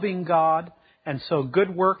 loving God. And so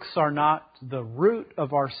good works are not the root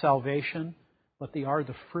of our salvation, but they are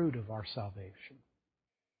the fruit of our salvation.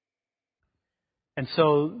 And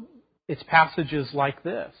so it's passages like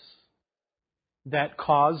this that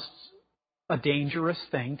caused a dangerous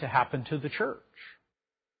thing to happen to the church.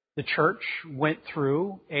 The church went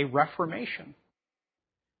through a reformation.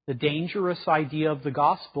 The dangerous idea of the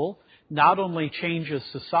gospel not only changes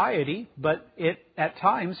society, but it at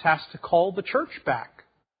times has to call the church back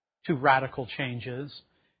to radical changes.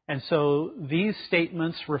 And so these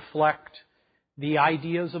statements reflect the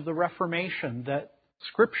ideas of the Reformation, that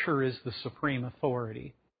Scripture is the supreme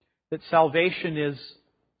authority, that salvation is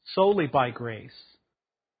solely by grace,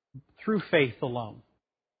 through faith alone,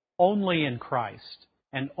 only in Christ,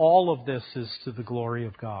 and all of this is to the glory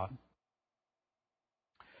of God.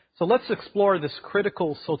 So let's explore this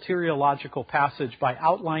critical soteriological passage by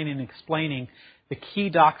outlining and explaining the key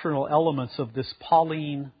doctrinal elements of this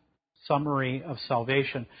Pauline summary of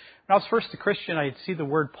salvation. When I was first a Christian, I'd see the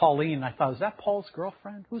word Pauline, and I thought, is that Paul's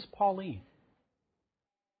girlfriend? Who's Pauline?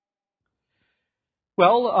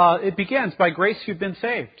 Well, it begins, by grace you've been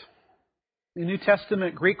saved. The New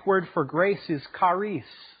Testament Greek word for grace is charis.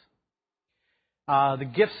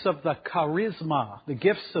 The gifts of the charisma, the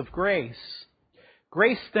gifts of grace.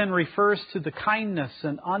 Grace then refers to the kindness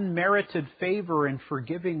and unmerited favor and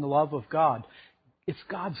forgiving love of God. It's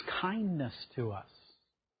God's kindness to us.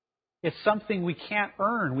 It's something we can't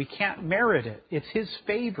earn. We can't merit it. It's His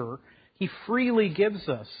favor. He freely gives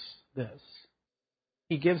us this.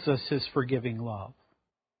 He gives us His forgiving love.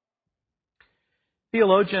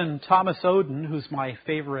 Theologian Thomas Oden, who's my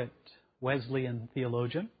favorite Wesleyan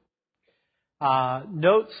theologian,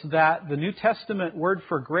 notes that the New Testament word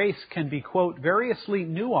for grace can be, quote, variously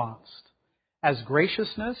nuanced as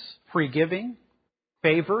graciousness, free giving,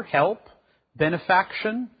 favor, help,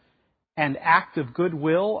 benefaction, and act of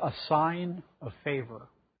goodwill, a sign of favor.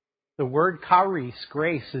 The word charis,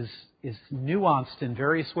 grace, is nuanced in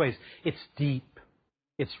various ways. It's deep.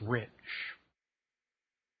 It's rich.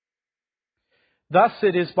 Thus,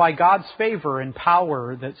 it is by God's favor and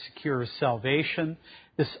power that secures salvation.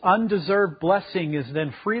 This undeserved blessing is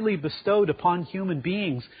then freely bestowed upon human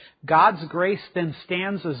beings. God's grace then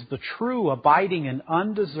stands as the true, abiding, and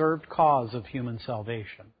undeserved cause of human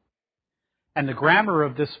salvation. And the grammar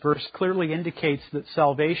of this verse clearly indicates that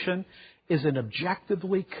salvation is an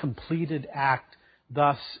objectively completed act.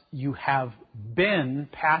 Thus, you have been,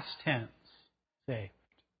 past tense, saved.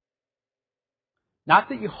 Not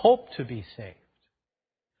that you hope to be saved.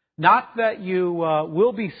 Not that you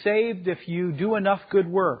will be saved if you do enough good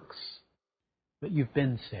works, but you've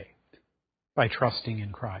been saved by trusting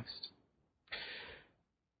in Christ.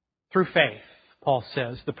 Through faith, Paul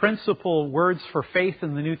says. The principal words for faith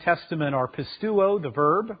in the New Testament are pisteuo, the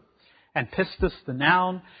verb, and pistis, the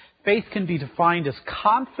noun. Faith can be defined as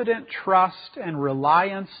confident trust and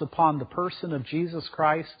reliance upon the person of Jesus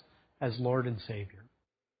Christ as Lord and Savior.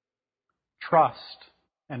 Trust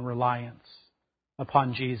and reliance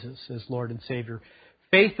upon Jesus as Lord and Savior.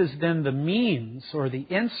 Faith is then the means or the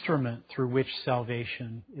instrument through which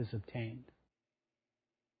salvation is obtained.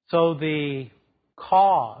 So the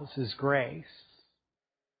cause is grace,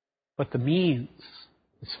 but the means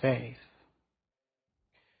is faith.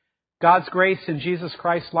 God's grace in Jesus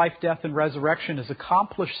Christ's life, death, and resurrection has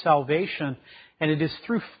accomplished salvation, and it is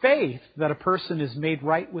through faith that a person is made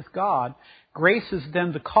right with God. Grace is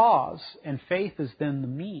then the cause, and faith is then the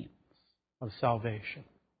means of salvation.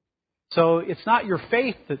 So it's not your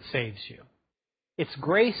faith that saves you. It's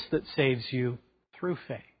grace that saves you through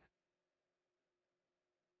faith.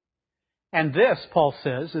 And this, Paul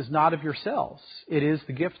says, is not of yourselves. It is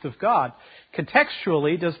the gift of God.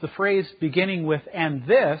 Contextually, does the phrase beginning with "and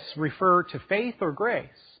this" refer to faith or grace?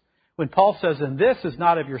 When Paul says, "and this is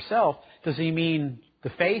not of yourself," does he mean the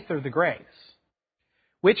faith or the grace?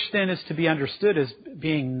 Which then is to be understood as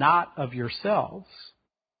being not of yourselves?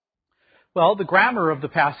 Well, the grammar of the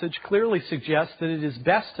passage clearly suggests that it is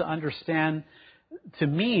best to understand to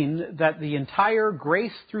mean that the entire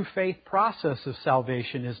grace through faith process of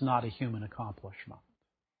salvation is not a human accomplishment.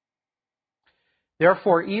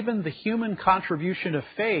 Therefore, even the human contribution of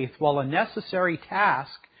faith, while a necessary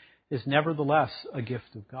task, is nevertheless a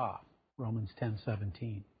gift of God. Romans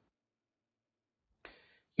 10:17.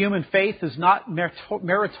 Human faith is not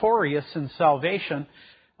meritorious in salvation.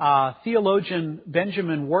 Theologian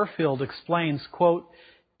Benjamin Warfield explains, quote,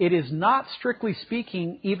 "It is not, strictly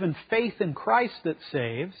speaking, even faith in Christ that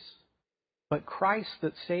saves, but Christ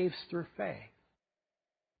that saves through faith."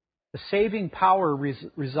 The saving power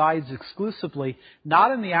resides exclusively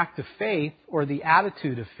not in the act of faith or the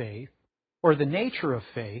attitude of faith or the nature of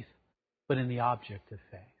faith, but in the object of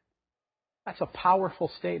faith. That's a powerful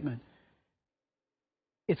statement.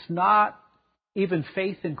 It's not even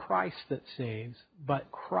faith in Christ that saves, but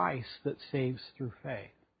Christ that saves through faith.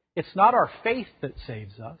 It's not our faith that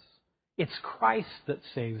saves us. It's Christ that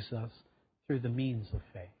saves us through the means of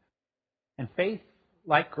faith. And faith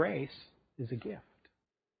like grace, is a gift.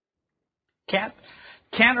 Can't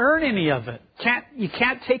earn any of it. You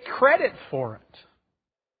can't take credit for it.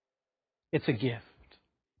 It's a gift.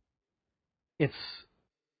 It's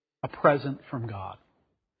a present from God.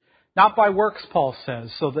 Not by works, Paul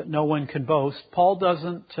says, so that no one can boast. Paul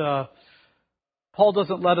doesn't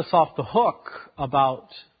let us off the hook about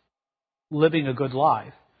living a good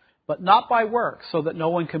life, but not by works, so that no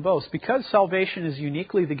one can boast. Because salvation is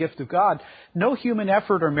uniquely the gift of God, no human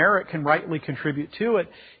effort or merit can rightly contribute to it.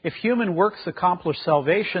 If human works accomplish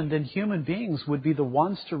salvation, then human beings would be the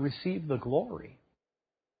ones to receive the glory.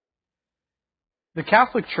 The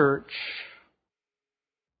Catholic Church,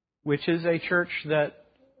 which is a church that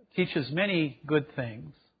teaches many good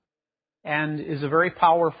things and is a very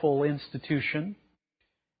powerful institution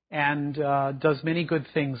and does many good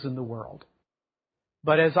things in the world.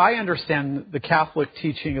 But as I understand the Catholic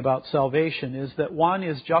teaching about salvation is that one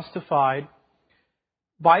is justified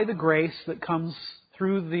by the grace that comes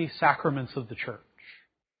through the sacraments of the church.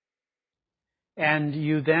 And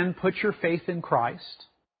you then put your faith in Christ,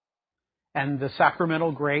 and the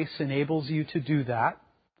sacramental grace enables you to do that.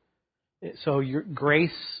 So your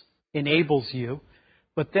grace enables you.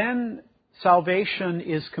 But then salvation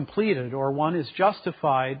is completed, or one is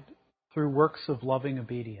justified through works of loving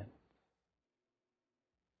obedience.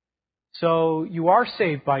 So you are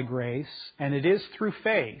saved by grace, and it is through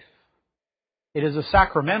faith. It is a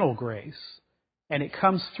sacramental grace, and it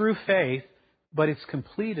comes through faith, but it's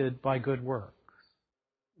completed by good works.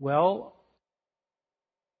 Well,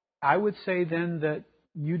 I would say then that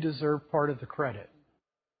you deserve part of the credit.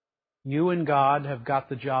 You and God have got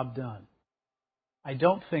the job done. I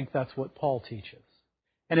don't think that's what Paul teaches.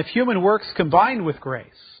 And if human works combined with grace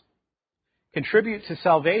contribute to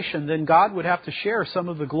salvation, then God would have to share some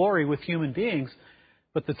of the glory with human beings.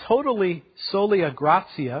 But the totally solia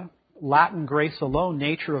gratia, Latin grace alone,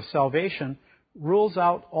 nature of salvation rules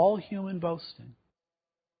out all human boasting.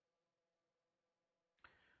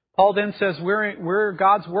 Paul then says we're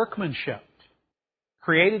God's workmanship,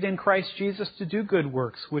 created in Christ Jesus to do good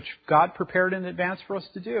works, which God prepared in advance for us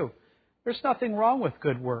to do. There's nothing wrong with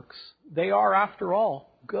good works. They are, after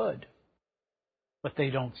all, good. But they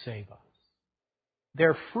don't save us.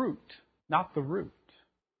 They're fruit, not the root.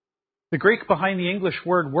 The Greek behind the English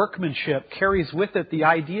word workmanship carries with it the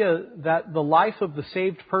idea that the life of the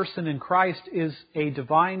saved person in Christ is a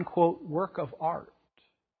divine, quote, work of art.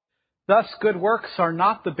 Thus, good works are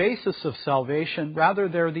not the basis of salvation. Rather,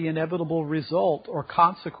 they're the inevitable result or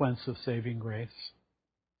consequence of saving grace.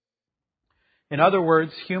 In other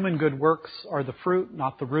words, human good works are the fruit,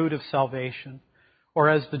 not the root of salvation. Or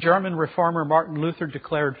as the German reformer Martin Luther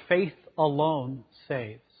declared, faith alone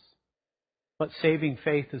saves. But saving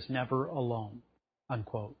faith is never alone,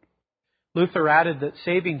 unquote. Luther added that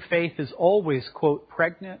saving faith is always, quote,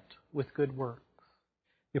 pregnant with good works.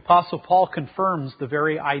 The Apostle Paul confirms the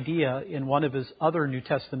very idea in one of his other New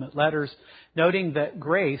Testament letters, noting that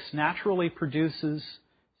grace naturally produces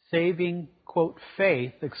saving, quote,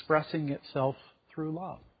 faith expressing itself through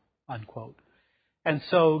love, unquote. And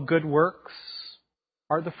so good works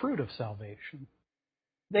are the fruit of salvation.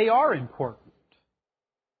 They are important.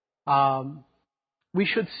 We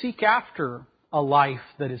should seek after a life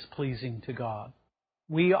that is pleasing to God.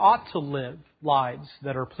 We ought to live lives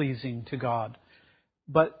that are pleasing to God.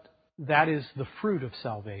 But that is the fruit of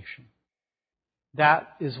salvation. That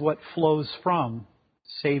is what flows from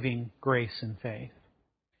saving grace and faith.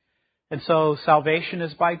 And so salvation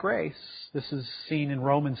is by grace. This is seen in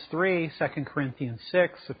Romans 3, 2 Corinthians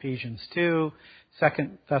 6, Ephesians 2, 2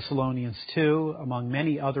 Thessalonians 2, among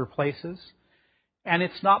many other places. And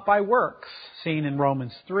it's not by works, seen in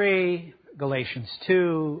Romans 3, Galatians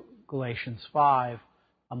 2, Galatians 5,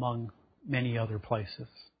 among many other places.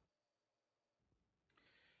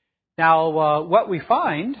 Now, what we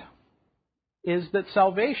find is that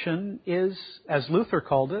salvation is, as Luther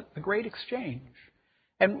called it, the great exchange.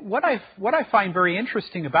 And what I find very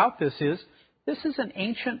interesting about this is an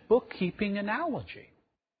ancient bookkeeping analogy.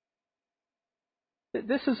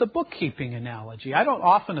 This is a bookkeeping analogy. I don't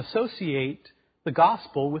often associate the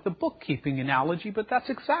gospel with a bookkeeping analogy, but that's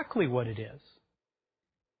exactly what it is.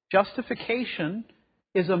 Justification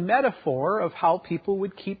is a metaphor of how people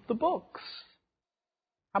would keep the books.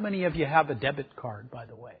 How many of you have a debit card, by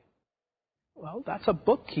the way? Well, that's a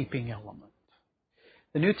bookkeeping element.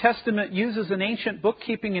 The New Testament uses an ancient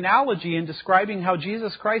bookkeeping analogy in describing how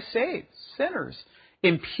Jesus Christ saves sinners,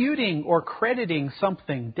 imputing or crediting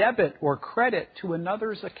something, debit or credit, to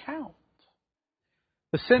another's account.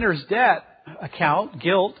 The sinner's debt account,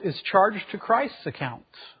 guilt, is charged to Christ's account.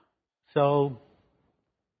 So,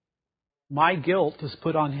 my guilt is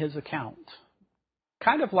put on His account.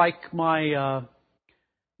 kind of like my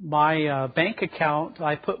bank account.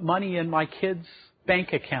 I put money in my kids'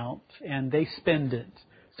 bank account, and they spend it.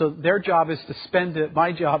 So their job is to spend it.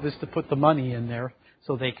 My job is to put the money in there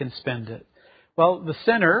so they can spend it. Well, the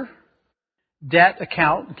sinner debt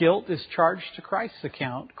account, guilt, is charged to Christ's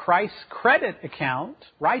account. Christ's credit account,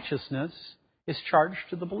 righteousness, is charged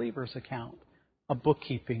to the believer's account. A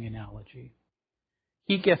bookkeeping analogy.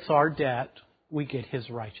 He gets our debt, we get His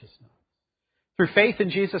righteousness. Through faith in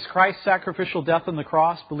Jesus Christ's sacrificial death on the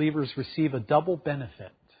cross, believers receive a double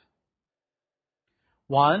benefit.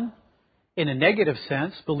 One, in a negative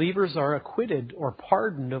sense, believers are acquitted or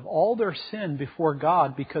pardoned of all their sin before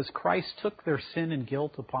God because Christ took their sin and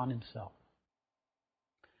guilt upon Himself.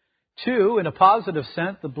 Two, in a positive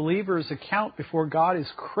sense, the believer's account before God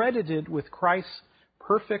is credited with Christ's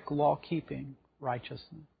perfect law-keeping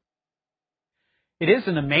righteousness. It is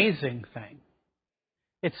an amazing thing.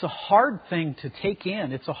 It's a hard thing to take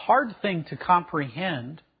in. It's a hard thing to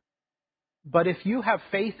comprehend. But if you have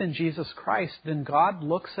faith in Jesus Christ, then God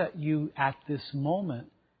looks at you at this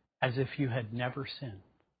moment as if you had never sinned.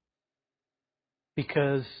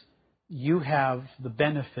 Because you have the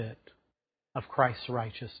benefit of Christ's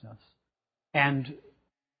righteousness. And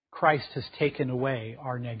Christ has taken away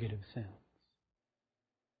our negative sins.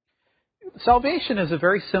 Salvation is a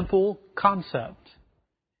very simple concept.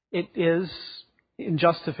 It is, in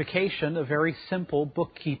justification, a very simple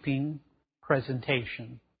bookkeeping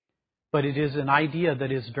presentation. But it is an idea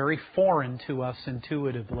that is very foreign to us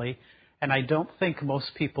intuitively, and I don't think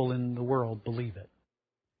most people in the world believe it.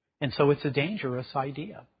 And so it's a dangerous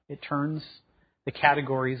idea. It turns the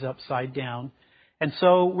categories upside down. And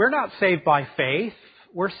so we're not saved by faith,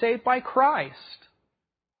 we're saved by Christ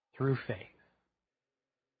through faith.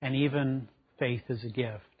 And even faith is a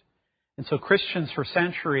gift. And so Christians for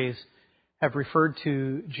centuries have referred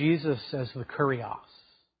to Jesus as the Kurios,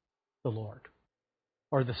 the Lord,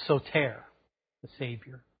 or the Soter, the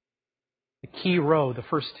Savior. The key row, the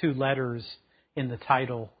first two letters in the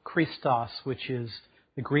title, Christos, which is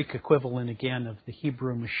the Greek equivalent again of the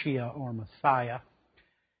Hebrew Mashiach or Messiah.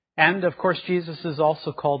 And of course, Jesus is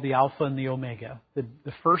also called the Alpha and the Omega. The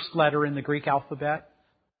first letter in the Greek alphabet,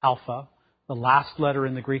 Alpha. The last letter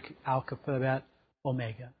in the Greek alphabet,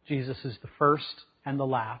 Omega. Jesus is the first and the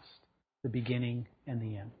last, the beginning and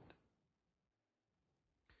the end.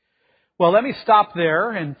 Well, let me stop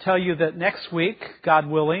there and tell you that next week, God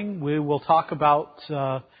willing, we will talk about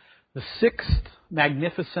the sixth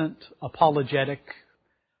magnificent apologetic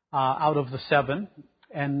out of the seven,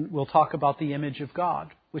 and we'll talk about the image of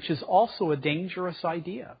God, which is also a dangerous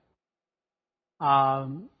idea.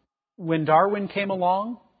 When Darwin came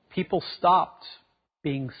along, people stopped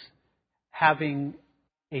having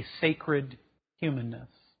a sacred humanness.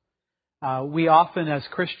 We often, as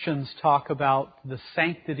Christians, talk about the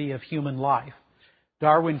sanctity of human life.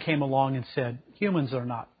 Darwin came along and said, humans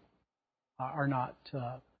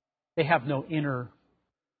they have no inner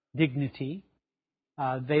dignity.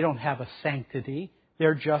 They don't have a sanctity.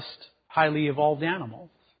 They're just highly evolved animals.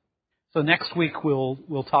 So next week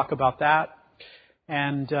we'll talk about that.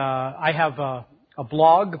 And I have a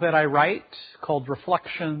blog that I write called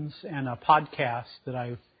Reflections and a podcast that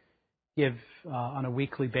I give on a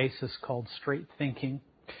weekly basis called Straight Thinking.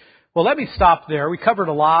 Well, let me stop there. We covered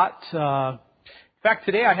a lot. In fact,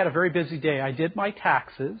 today I had a very busy day. I did my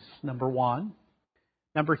taxes, number one.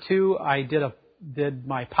 Number two, I did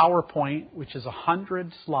my PowerPoint, which is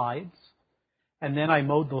 100 slides. And then I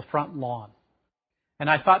mowed the front lawn. And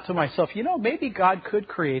I thought to myself, maybe God could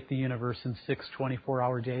create the universe in 6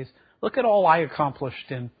 24-hour days. Look at all I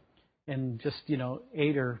accomplished in just,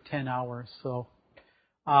 8 or 10 hours. So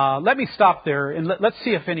let me stop there, and let's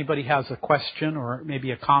see if anybody has a question or maybe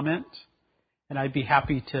a comment. And I'd be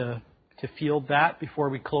happy to field that before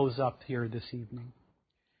we close up here this evening.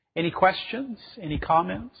 Any questions? Any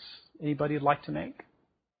comments? Anybody would like to make?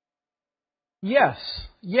 Yes.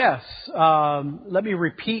 Let me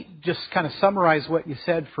repeat, just kind of summarize what you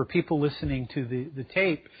said for people listening to the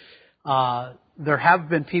tape. There have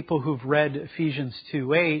been people who've read Ephesians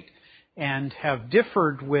 2:8 and have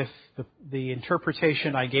differed with the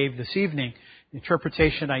interpretation I gave this evening. The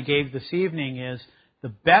interpretation I gave this evening is the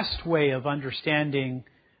best way of understanding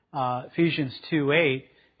Ephesians 2:8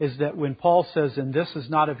 is that when Paul says, and this is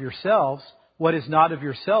not of yourselves, what is not of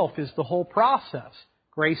yourself is the whole process,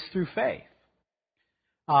 grace through faith.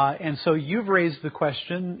 And so you've raised the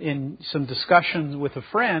question in some discussions with a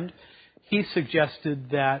friend. He suggested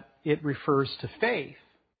that it refers to faith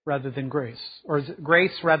rather than grace, or is it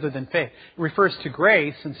grace rather than faith? It refers to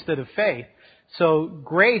grace instead of faith. So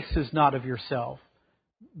grace is not of yourself.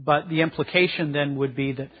 But the implication then would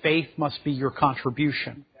be that faith must be your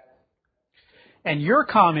contribution. And your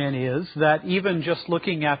comment is that even just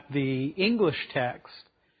looking at the English text,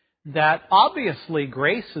 that obviously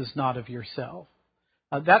grace is not of yourself.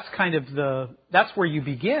 That's where you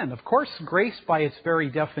begin. Of course, grace by its very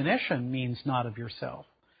definition means not of yourself.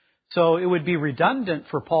 So it would be redundant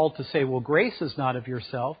for Paul to say, well, grace is not of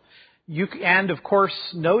yourself. And of course,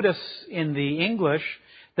 notice in the English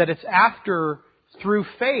that it's after through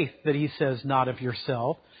faith that he says not of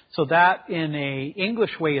yourself. So that in a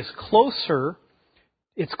English way is closer.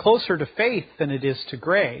 It's closer to faith than it is to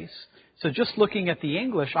grace. So just looking at the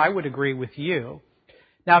English, I would agree with you.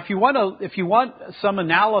 Now, if you want some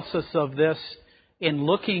analysis of this in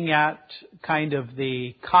looking at kind of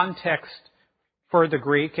the context for the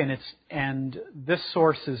Greek, and this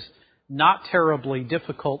source is not terribly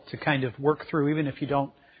difficult to kind of work through, even if you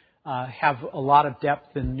don't have a lot of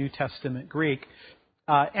depth in New Testament Greek.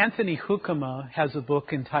 Anthony Hoekema has a book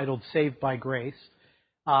entitled Saved by Grace.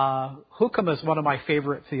 Hoekema is one of my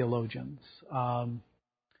favorite theologians.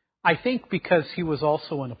 I think because he was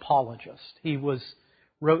also an apologist. He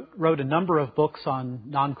wrote a number of books on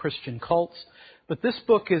non-Christian cults, but this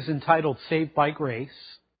book is entitled Saved by Grace,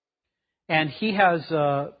 and he has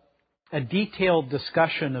a detailed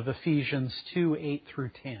discussion of Ephesians 2:8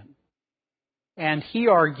 through 10. And he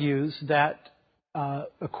argues that,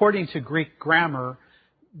 according to Greek grammar,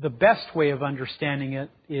 the best way of understanding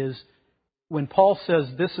it is when Paul says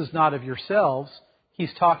this is not of yourselves,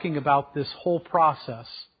 he's talking about this whole process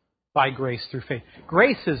by grace through faith.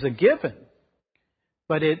 Grace is a given,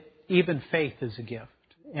 but even faith is a gift.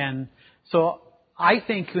 And so I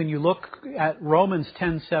think when you look at Romans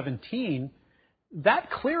 10:17, that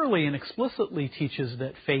clearly and explicitly teaches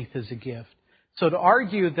that faith is a gift. So to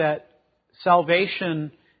argue that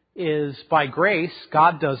salvation is by grace,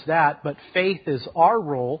 God does that, but faith is our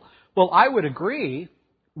role, well, I would agree.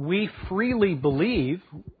 We freely believe.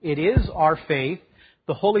 It is our faith.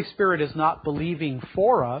 The Holy Spirit is not believing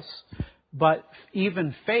for us, but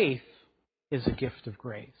even faith is a gift of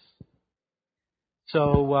grace.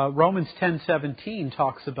 So Romans 10:17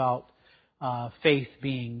 talks about faith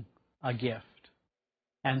being a gift.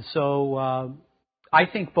 And so I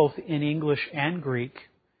think both in English and Greek,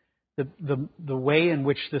 the way in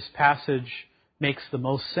which this passage makes the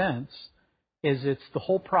most sense is it's the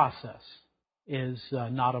whole process is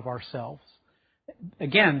not of ourselves.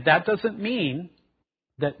 Again, that doesn't mean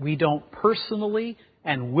that we don't personally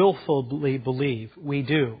and willfully believe. We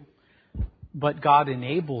do. But God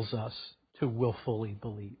enables us to willfully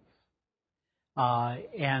believe.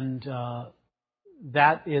 And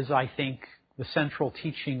that is, I think, the central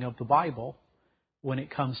teaching of the Bible when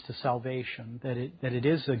it comes to salvation, that it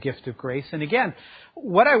is a gift of grace. And again,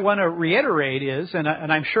 what I want to reiterate is, and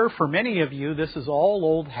I'm sure for many of you this is all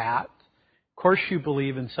old hat. Of course you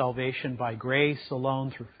believe in salvation by grace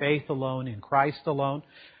alone, through faith alone, in Christ alone.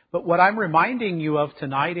 But what I'm reminding you of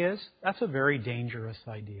tonight is that's a very dangerous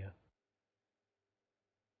idea.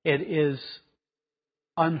 It is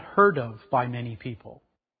unheard of by many people.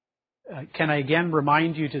 Can I again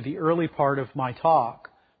remind you to the early part of my talk?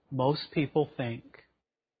 Most people think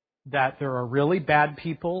that there are really bad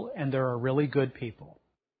people and there are really good people.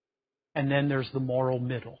 And then there's the moral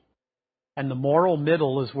middle. And the moral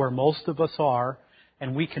middle is where most of us are,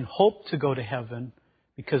 and we can hope to go to heaven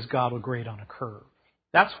because God will grade on a curve.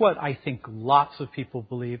 That's what I think lots of people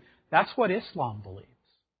believe. That's what Islam believes.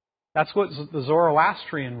 That's what the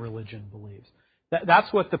Zoroastrian religion believes.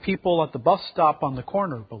 That's what the people at the bus stop on the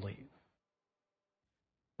corner believe.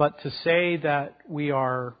 But to say that we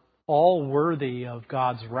are all worthy of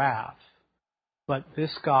God's wrath, but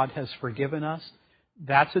this God has forgiven us,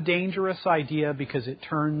 that's a dangerous idea because it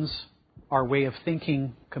turns our way of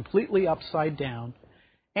thinking completely upside down.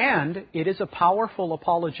 And it is a powerful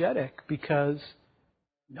apologetic because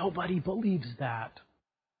nobody believes that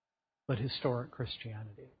but historic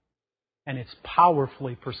Christianity. And it's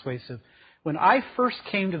powerfully persuasive. When I first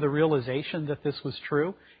came to the realization that this was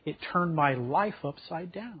true, it turned my life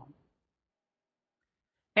upside down.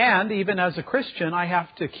 And even as a Christian, I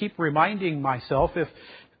have to keep reminding myself,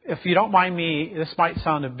 if you don't mind me, this might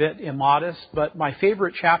sound a bit immodest, but my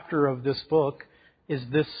favorite chapter of this book is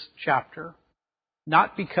this chapter.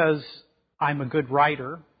 Not because I'm a good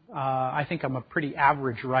writer. I think I'm a pretty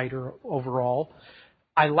average writer overall.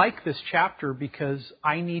 I like this chapter because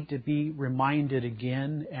I need to be reminded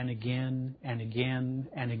again and again and again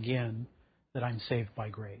and again that I'm saved by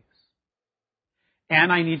grace.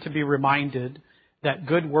 And I need to be reminded that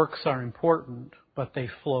good works are important, but they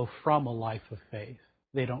flow from a life of faith.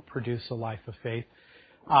 They don't produce a life of faith.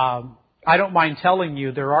 I don't mind telling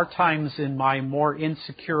you, there are times in my more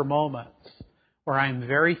insecure moments where I'm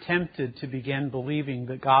very tempted to begin believing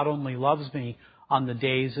that God only loves me on the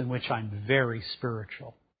days in which I'm very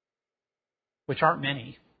spiritual, which aren't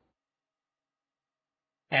many.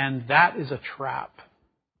 And that is a trap.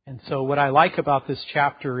 And so what I like about this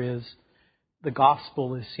chapter is the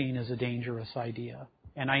gospel is seen as a dangerous idea,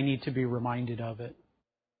 and I need to be reminded of it.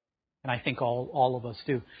 And I think all of us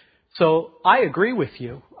do. So I agree with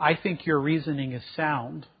you. I think your reasoning is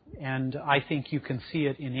sound, and I think you can see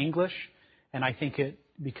it in English, and I think it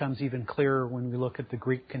becomes even clearer when we look at the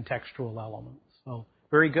Greek contextual elements. So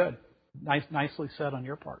very good. Nicely said on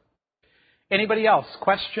your part. Anybody else?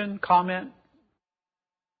 Question, comment?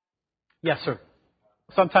 Yes, sir.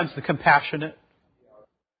 Sometimes the compassionate.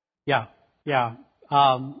 Yeah.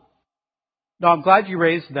 No, I'm glad you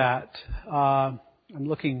raised that. I'm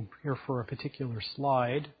looking here for a particular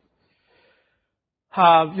slide.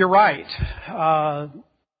 You're right.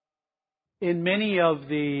 In many of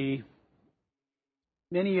the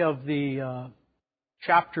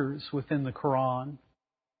chapters within the Quran,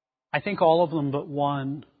 I think all of them but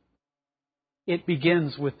one, it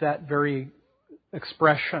begins with that very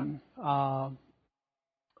expression,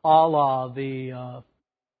 Allah,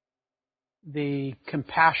 the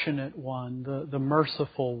compassionate one, the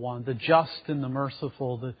merciful one, the just and the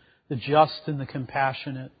merciful, the just and the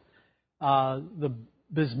compassionate. The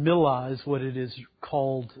Bismillah is what it is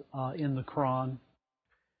called in the Quran.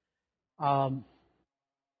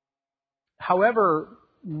 However,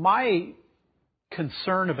 my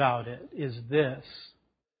concern about it is this,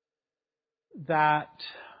 that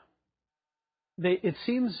it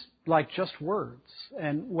seems like just words.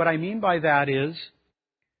 And what I mean by that is,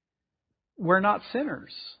 we're not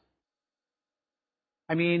sinners.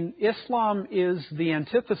 I mean, Islam is the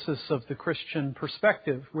antithesis of the Christian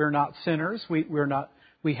perspective. We're not sinners. We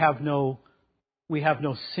have no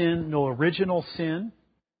sin, no original sin.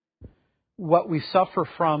 What we suffer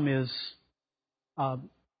from is a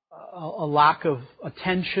lack of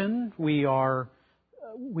attention. We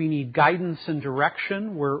need guidance and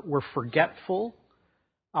direction. We're forgetful.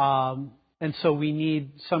 And so we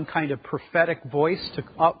need some kind of prophetic voice to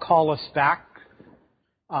call us back.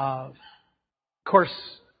 Of course,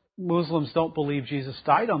 Muslims don't believe Jesus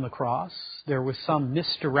died on the cross. There was some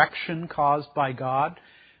misdirection caused by God.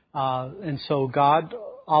 And so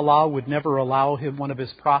Allah would never allow one of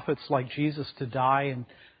His prophets like Jesus to die in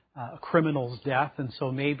a criminal's death. And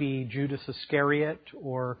so maybe Judas Iscariot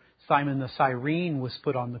or Simon the Cyrene was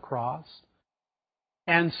put on the cross.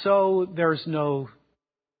 And so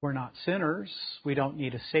we're not sinners. We don't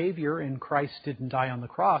need a Savior, and Christ didn't die on the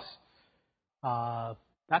cross.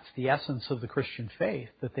 That's the essence of the Christian faith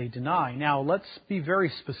that they deny. Now, let's be very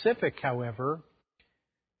specific, however.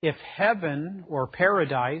 If heaven or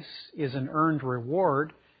paradise is an earned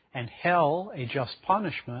reward and hell a just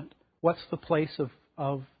punishment, what's the place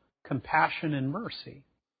of compassion and mercy?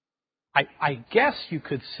 I guess you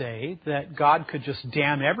could say that God could just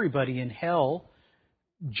damn everybody in hell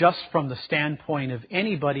just from the standpoint of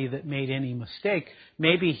anybody that made any mistake.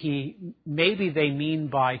 Maybe they mean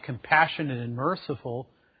by compassionate and merciful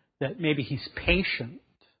that maybe He's patient.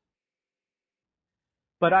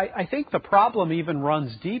 But I think the problem even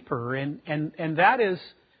runs deeper, and that is,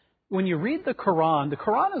 when you read the Quran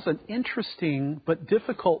is an interesting but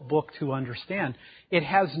difficult book to understand. It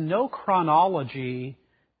has no chronology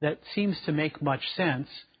that seems to make much sense.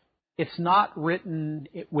 It's not written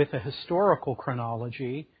with a historical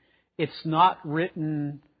chronology. It's not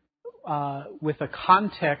written with a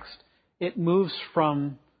context. It moves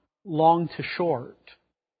from long to short.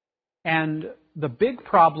 And the big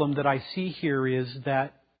problem that I see here is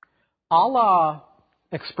that Allah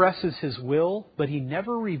expresses His will, but He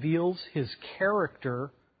never reveals His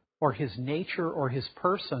character or His nature or His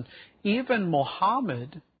person. Even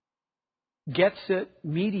Muhammad gets it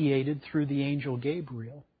mediated through the angel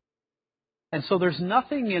Gabriel. And so there's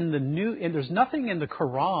nothing in the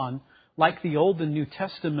Quran like the Old and New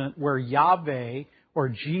Testament where Yahweh or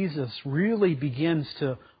Jesus really begins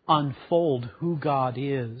to unfold who God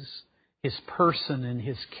is, His person and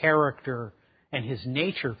His character and His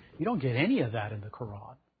nature. You don't get any of that in the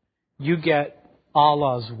Quran. You get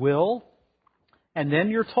Allah's will, and then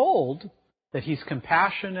you're told that He's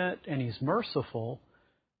compassionate and He's merciful,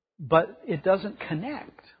 but it doesn't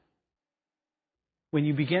connect when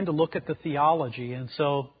you begin to look at the theology. And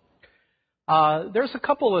so there's a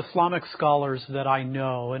couple of Islamic scholars that I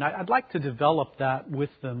know, and I'd like to develop that with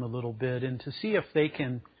them a little bit and to see if they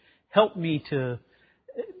can help me to,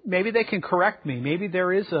 maybe they can correct me. Maybe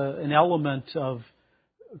there is an element of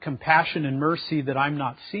compassion and mercy that I'm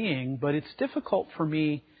not seeing, but it's difficult for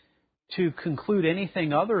me to conclude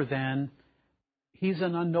anything other than He's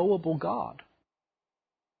an unknowable God.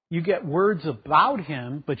 You get words about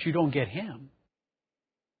Him, but you don't get Him.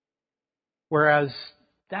 Whereas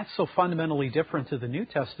that's so fundamentally different to the New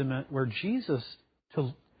Testament, where Jesus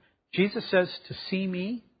says to see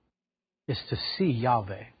me is to see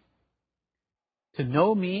Yahweh. To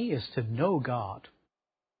know me is to know God.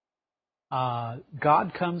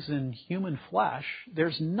 God comes in human flesh.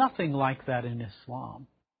 There's nothing like that in Islam.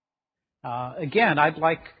 Again, I'd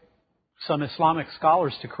like some Islamic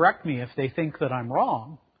scholars to correct me if they think that I'm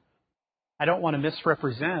wrong. I don't want to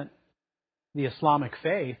misrepresent the Islamic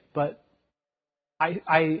faith, but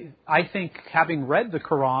I think, having read the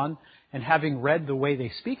Quran and having read the way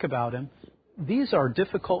they speak about Him, these are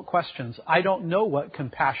difficult questions. I don't know what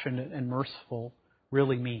compassionate and merciful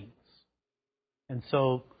really means. And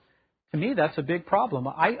so, to me, that's a big problem.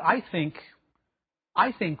 I think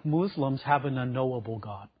Muslims have an unknowable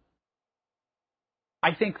God.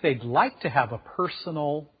 I think they'd like to have a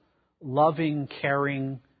personal, loving,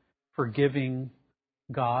 caring, forgiving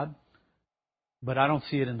God, but I don't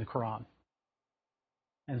see it in the Quran.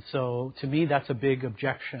 And so, to me, that's a big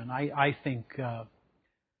objection. I think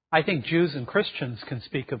Jews and Christians can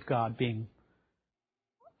speak of God being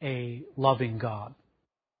a loving God,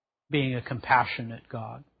 being a compassionate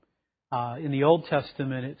God. In the Old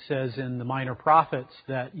Testament, it says in the Minor Prophets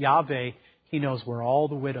that Yahweh, He knows where all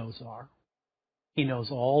the widows are. He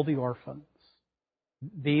knows all the orphans.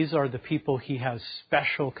 These are the people He has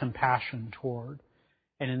special compassion toward.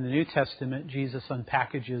 And in the New Testament, Jesus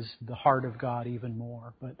unpackages the heart of God even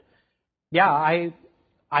more. But yeah, I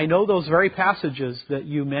know those very passages that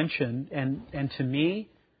you mentioned, and to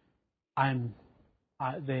me, I'm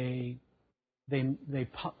not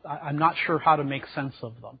sure how to make sense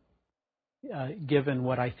of them, given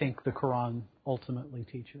what I think the Quran ultimately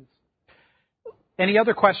teaches. Any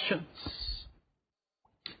other questions?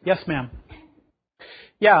 Yes, ma'am.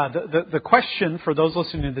 Yeah, the question for those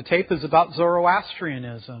listening to the tape is about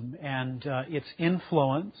Zoroastrianism and its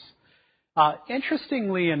influence.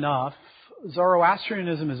 Interestingly enough,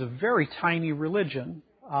 Zoroastrianism is a very tiny religion.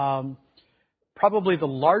 Probably the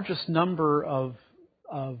largest number of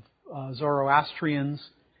Zoroastrians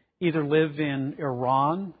either live in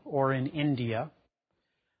Iran or in India.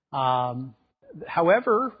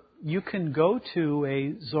 However, you can go to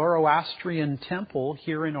a Zoroastrian temple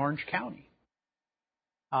here in Orange County.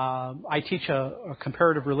 I teach a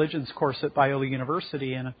comparative religions course at Biola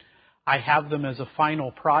University, and I have them as a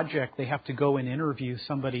final project. They have to go and interview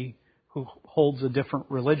somebody who holds a different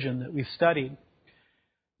religion that we've studied.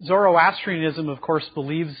 Zoroastrianism, of course,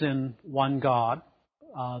 believes in one God.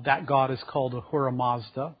 That God is called Ahura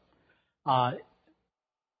Mazda.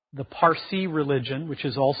 The Parsi religion, which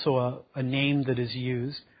is also a name that is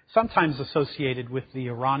used, sometimes associated with the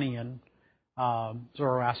Iranian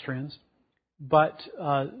Zoroastrians. But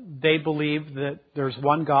they believe that there's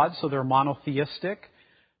one God, so they're monotheistic.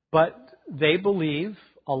 But they believe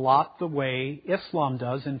a lot the way Islam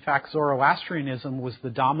does. In fact, Zoroastrianism was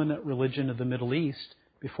the dominant religion of the Middle East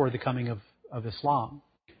before the coming of Islam.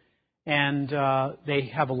 And they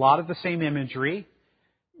have a lot of the same imagery.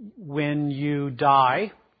 When you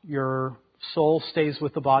die, your soul stays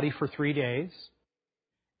with the body for 3 days.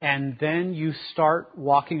 And then you start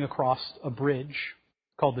walking across a bridge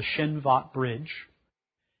called the Shinvat Bridge.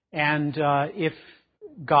 And if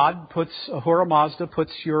God Ahura Mazda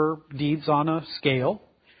puts your deeds on a scale,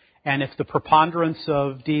 and if the preponderance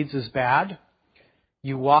of deeds is bad,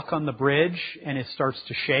 you walk on the bridge and it starts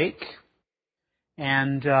to shake,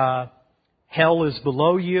 and hell is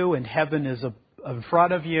below you and heaven is in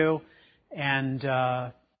front of you, and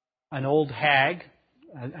an old hag,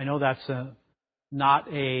 I know that's not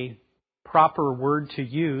a proper word to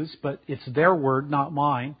use, but it's their word, not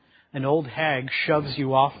mine. An old hag shoves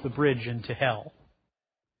you off the bridge into hell.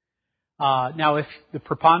 Now, if the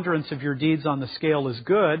preponderance of your deeds on the scale is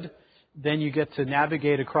good, then you get to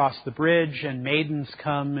navigate across the bridge, and maidens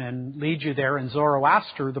come and lead you there, and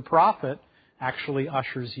Zoroaster, the prophet, actually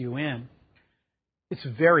ushers you in. It's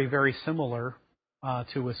very, very similar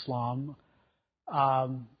to Islam.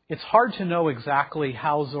 It's hard to know exactly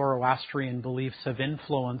how Zoroastrian beliefs have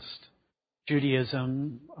influenced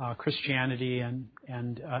Judaism, Christianity,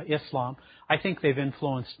 and Islam. I think they've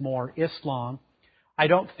influenced more Islam. I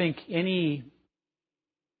don't think any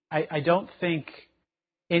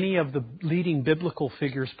of the leading biblical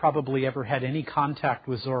figures probably ever had any contact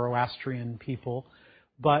with Zoroastrian people,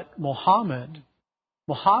 but Muhammad's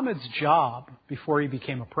job before he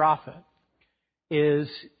became a prophet is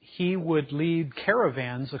he would lead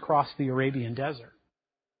caravans across the Arabian desert.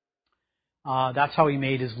 That's how he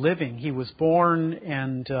made his living. He was born,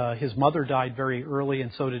 and his mother died very early,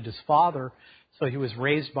 and so did his father. So he was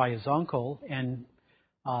raised by his uncle, and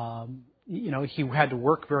he had to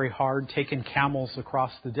work very hard, taking camels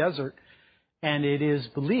across the desert. And it is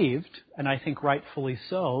believed, and I think rightfully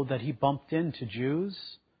so, that he bumped into Jews,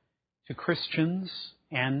 to Christians,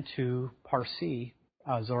 and to Parsi,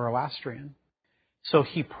 Zoroastrian. So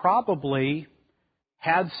he probably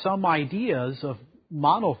had some ideas of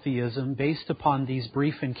monotheism based upon these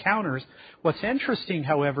brief encounters. What's interesting,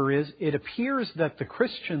 however, is it appears that the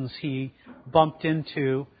Christians he bumped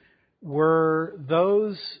into were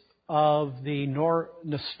those of the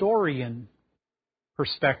Nestorian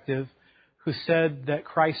perspective, who said that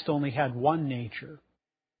Christ only had one nature,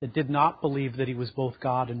 that did not believe that he was both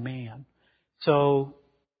God and man. So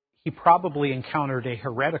he probably encountered a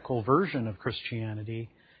heretical version of Christianity,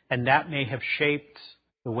 and that may have shaped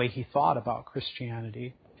the way he thought about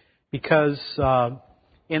Christianity. Because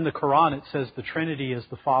in the Quran it says the Trinity is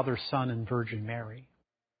the Father, Son, and Virgin Mary.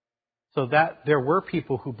 So that there were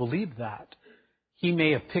people who believed that. He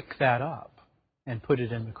may have picked that up and put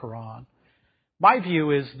it in the Quran. My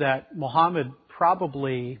view is that Muhammad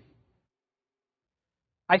probably,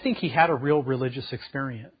 I think he had a real religious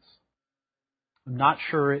experience. I'm not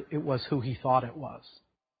sure it was who he thought it was.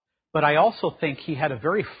 But I also think he had a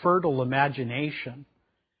very fertile imagination.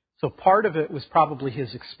 So part of it was probably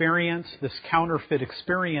his experience, this counterfeit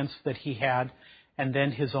experience that he had, and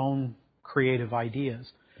then his own creative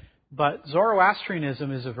ideas. But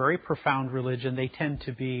Zoroastrianism is a very profound religion. They tend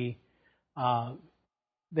to be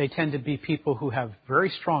people who have very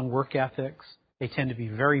strong work ethics. They tend to be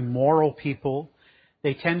very moral people.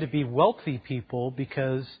 They tend to be wealthy people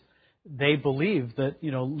because they believe that,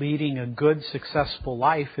 leading a good, successful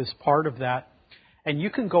life is part of that. And you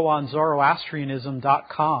can go on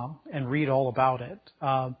Zoroastrianism.com and read all about it.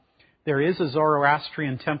 There is a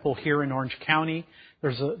Zoroastrian temple here in Orange County.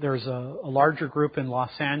 There's a larger group in Los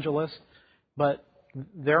Angeles, but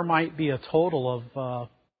there might be a total of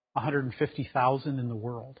 150,000 in the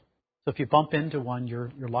world. So if you bump into one,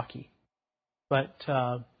 you're lucky. But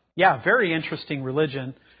very interesting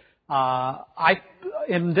religion.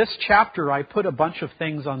 In this chapter, I put a bunch of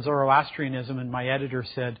things on Zoroastrianism, and my editor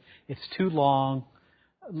said it's too long.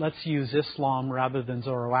 Let's use Islam rather than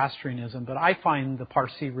Zoroastrianism. But I find the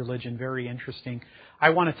Parsi religion very interesting.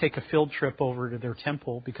 I want to take a field trip over to their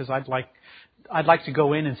temple because I'd like to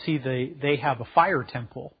go in and see they have a fire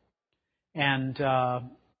temple, and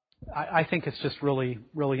I think it's just really,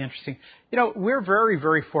 really interesting. We're very,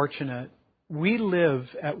 very fortunate. We live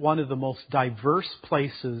at one of the most diverse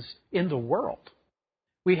places in the world.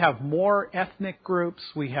 We have more ethnic groups.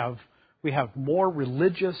 We have more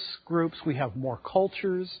religious groups. We have more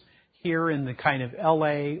cultures here in the kind of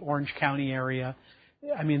LA, Orange County area.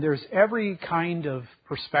 I mean, there's every kind of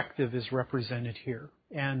perspective is represented here.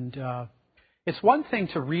 And it's one thing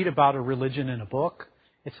to read about a religion in a book.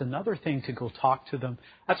 It's another thing to go talk to them.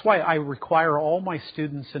 That's why I require all my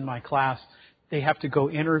students in my class, they have to go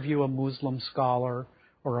interview a Muslim scholar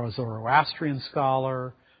or a Zoroastrian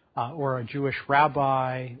scholar or a Jewish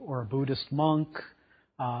rabbi or a Buddhist monk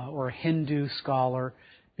or a Hindu scholar,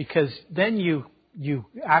 because then you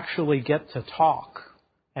actually get to talk,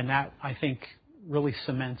 and that, I think, really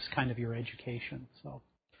cements kind of your education. So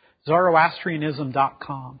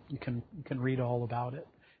Zoroastrianism.com, you can read all about it.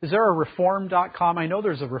 Is there a Reform.com? I know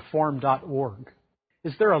there's a Reform.org.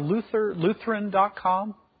 Is there a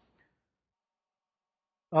Lutheran.com?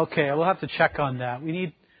 Okay, we'll have to check on that. We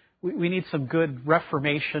need some good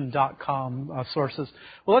Reformation.com sources.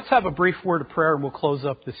 Well, let's have a brief word of prayer and we'll close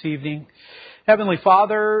up this evening. Heavenly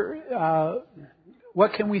Father,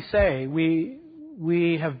 what can we say?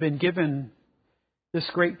 We have been given this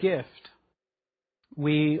great gift.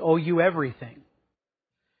 We owe you everything.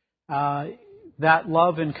 That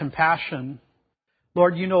love and compassion.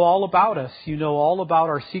 Lord, you know all about us. You know all about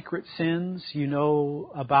our secret sins. You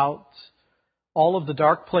know about all of the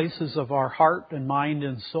dark places of our heart and mind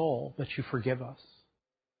and soul, but you forgive us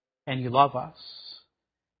and you love us.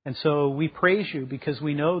 And so we praise you because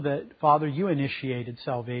we know that, Father, you initiated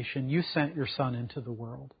salvation. You sent your Son into the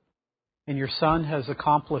world. And your Son has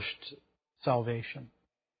accomplished salvation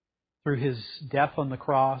through his death on the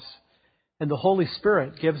cross. And the Holy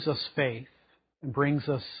Spirit gives us faith and brings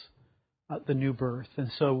us the new birth. And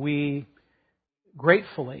so we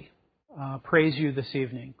gratefully praise you this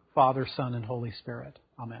evening, Father, Son, and Holy Spirit.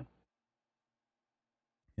 Amen.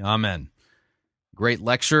 Amen. Great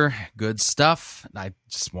lecture. Good stuff. I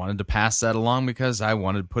just wanted to pass that along because I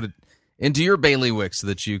wanted to put it into your bailiwick so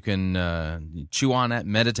that you can chew on it,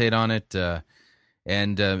 meditate on it,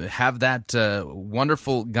 and have that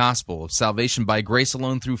wonderful gospel of salvation by grace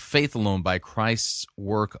alone, through faith alone, by Christ's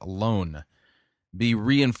work alone be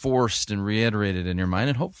reinforced and reiterated in your mind,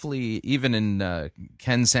 and hopefully even in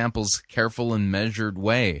Ken Sample's careful and measured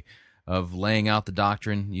way of laying out the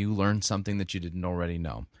doctrine, you learned something that you didn't already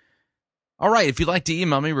know. All right, if you'd like to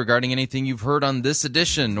email me regarding anything you've heard on this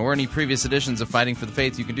edition or any previous editions of Fighting for the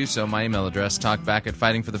Faith, you can do so. My email address,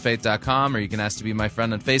 talkback@fightingforthefaith.com, or you can ask to be my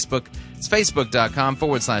friend on Facebook. It's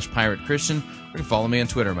facebook.com/Pirate Christian. Or you can follow me on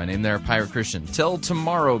Twitter. My name there, Pirate Christian. Till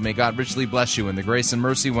tomorrow, may God richly bless you in the grace and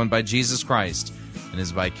mercy won by Jesus Christ and his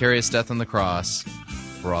vicarious death on the cross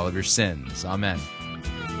for all of your sins. Amen.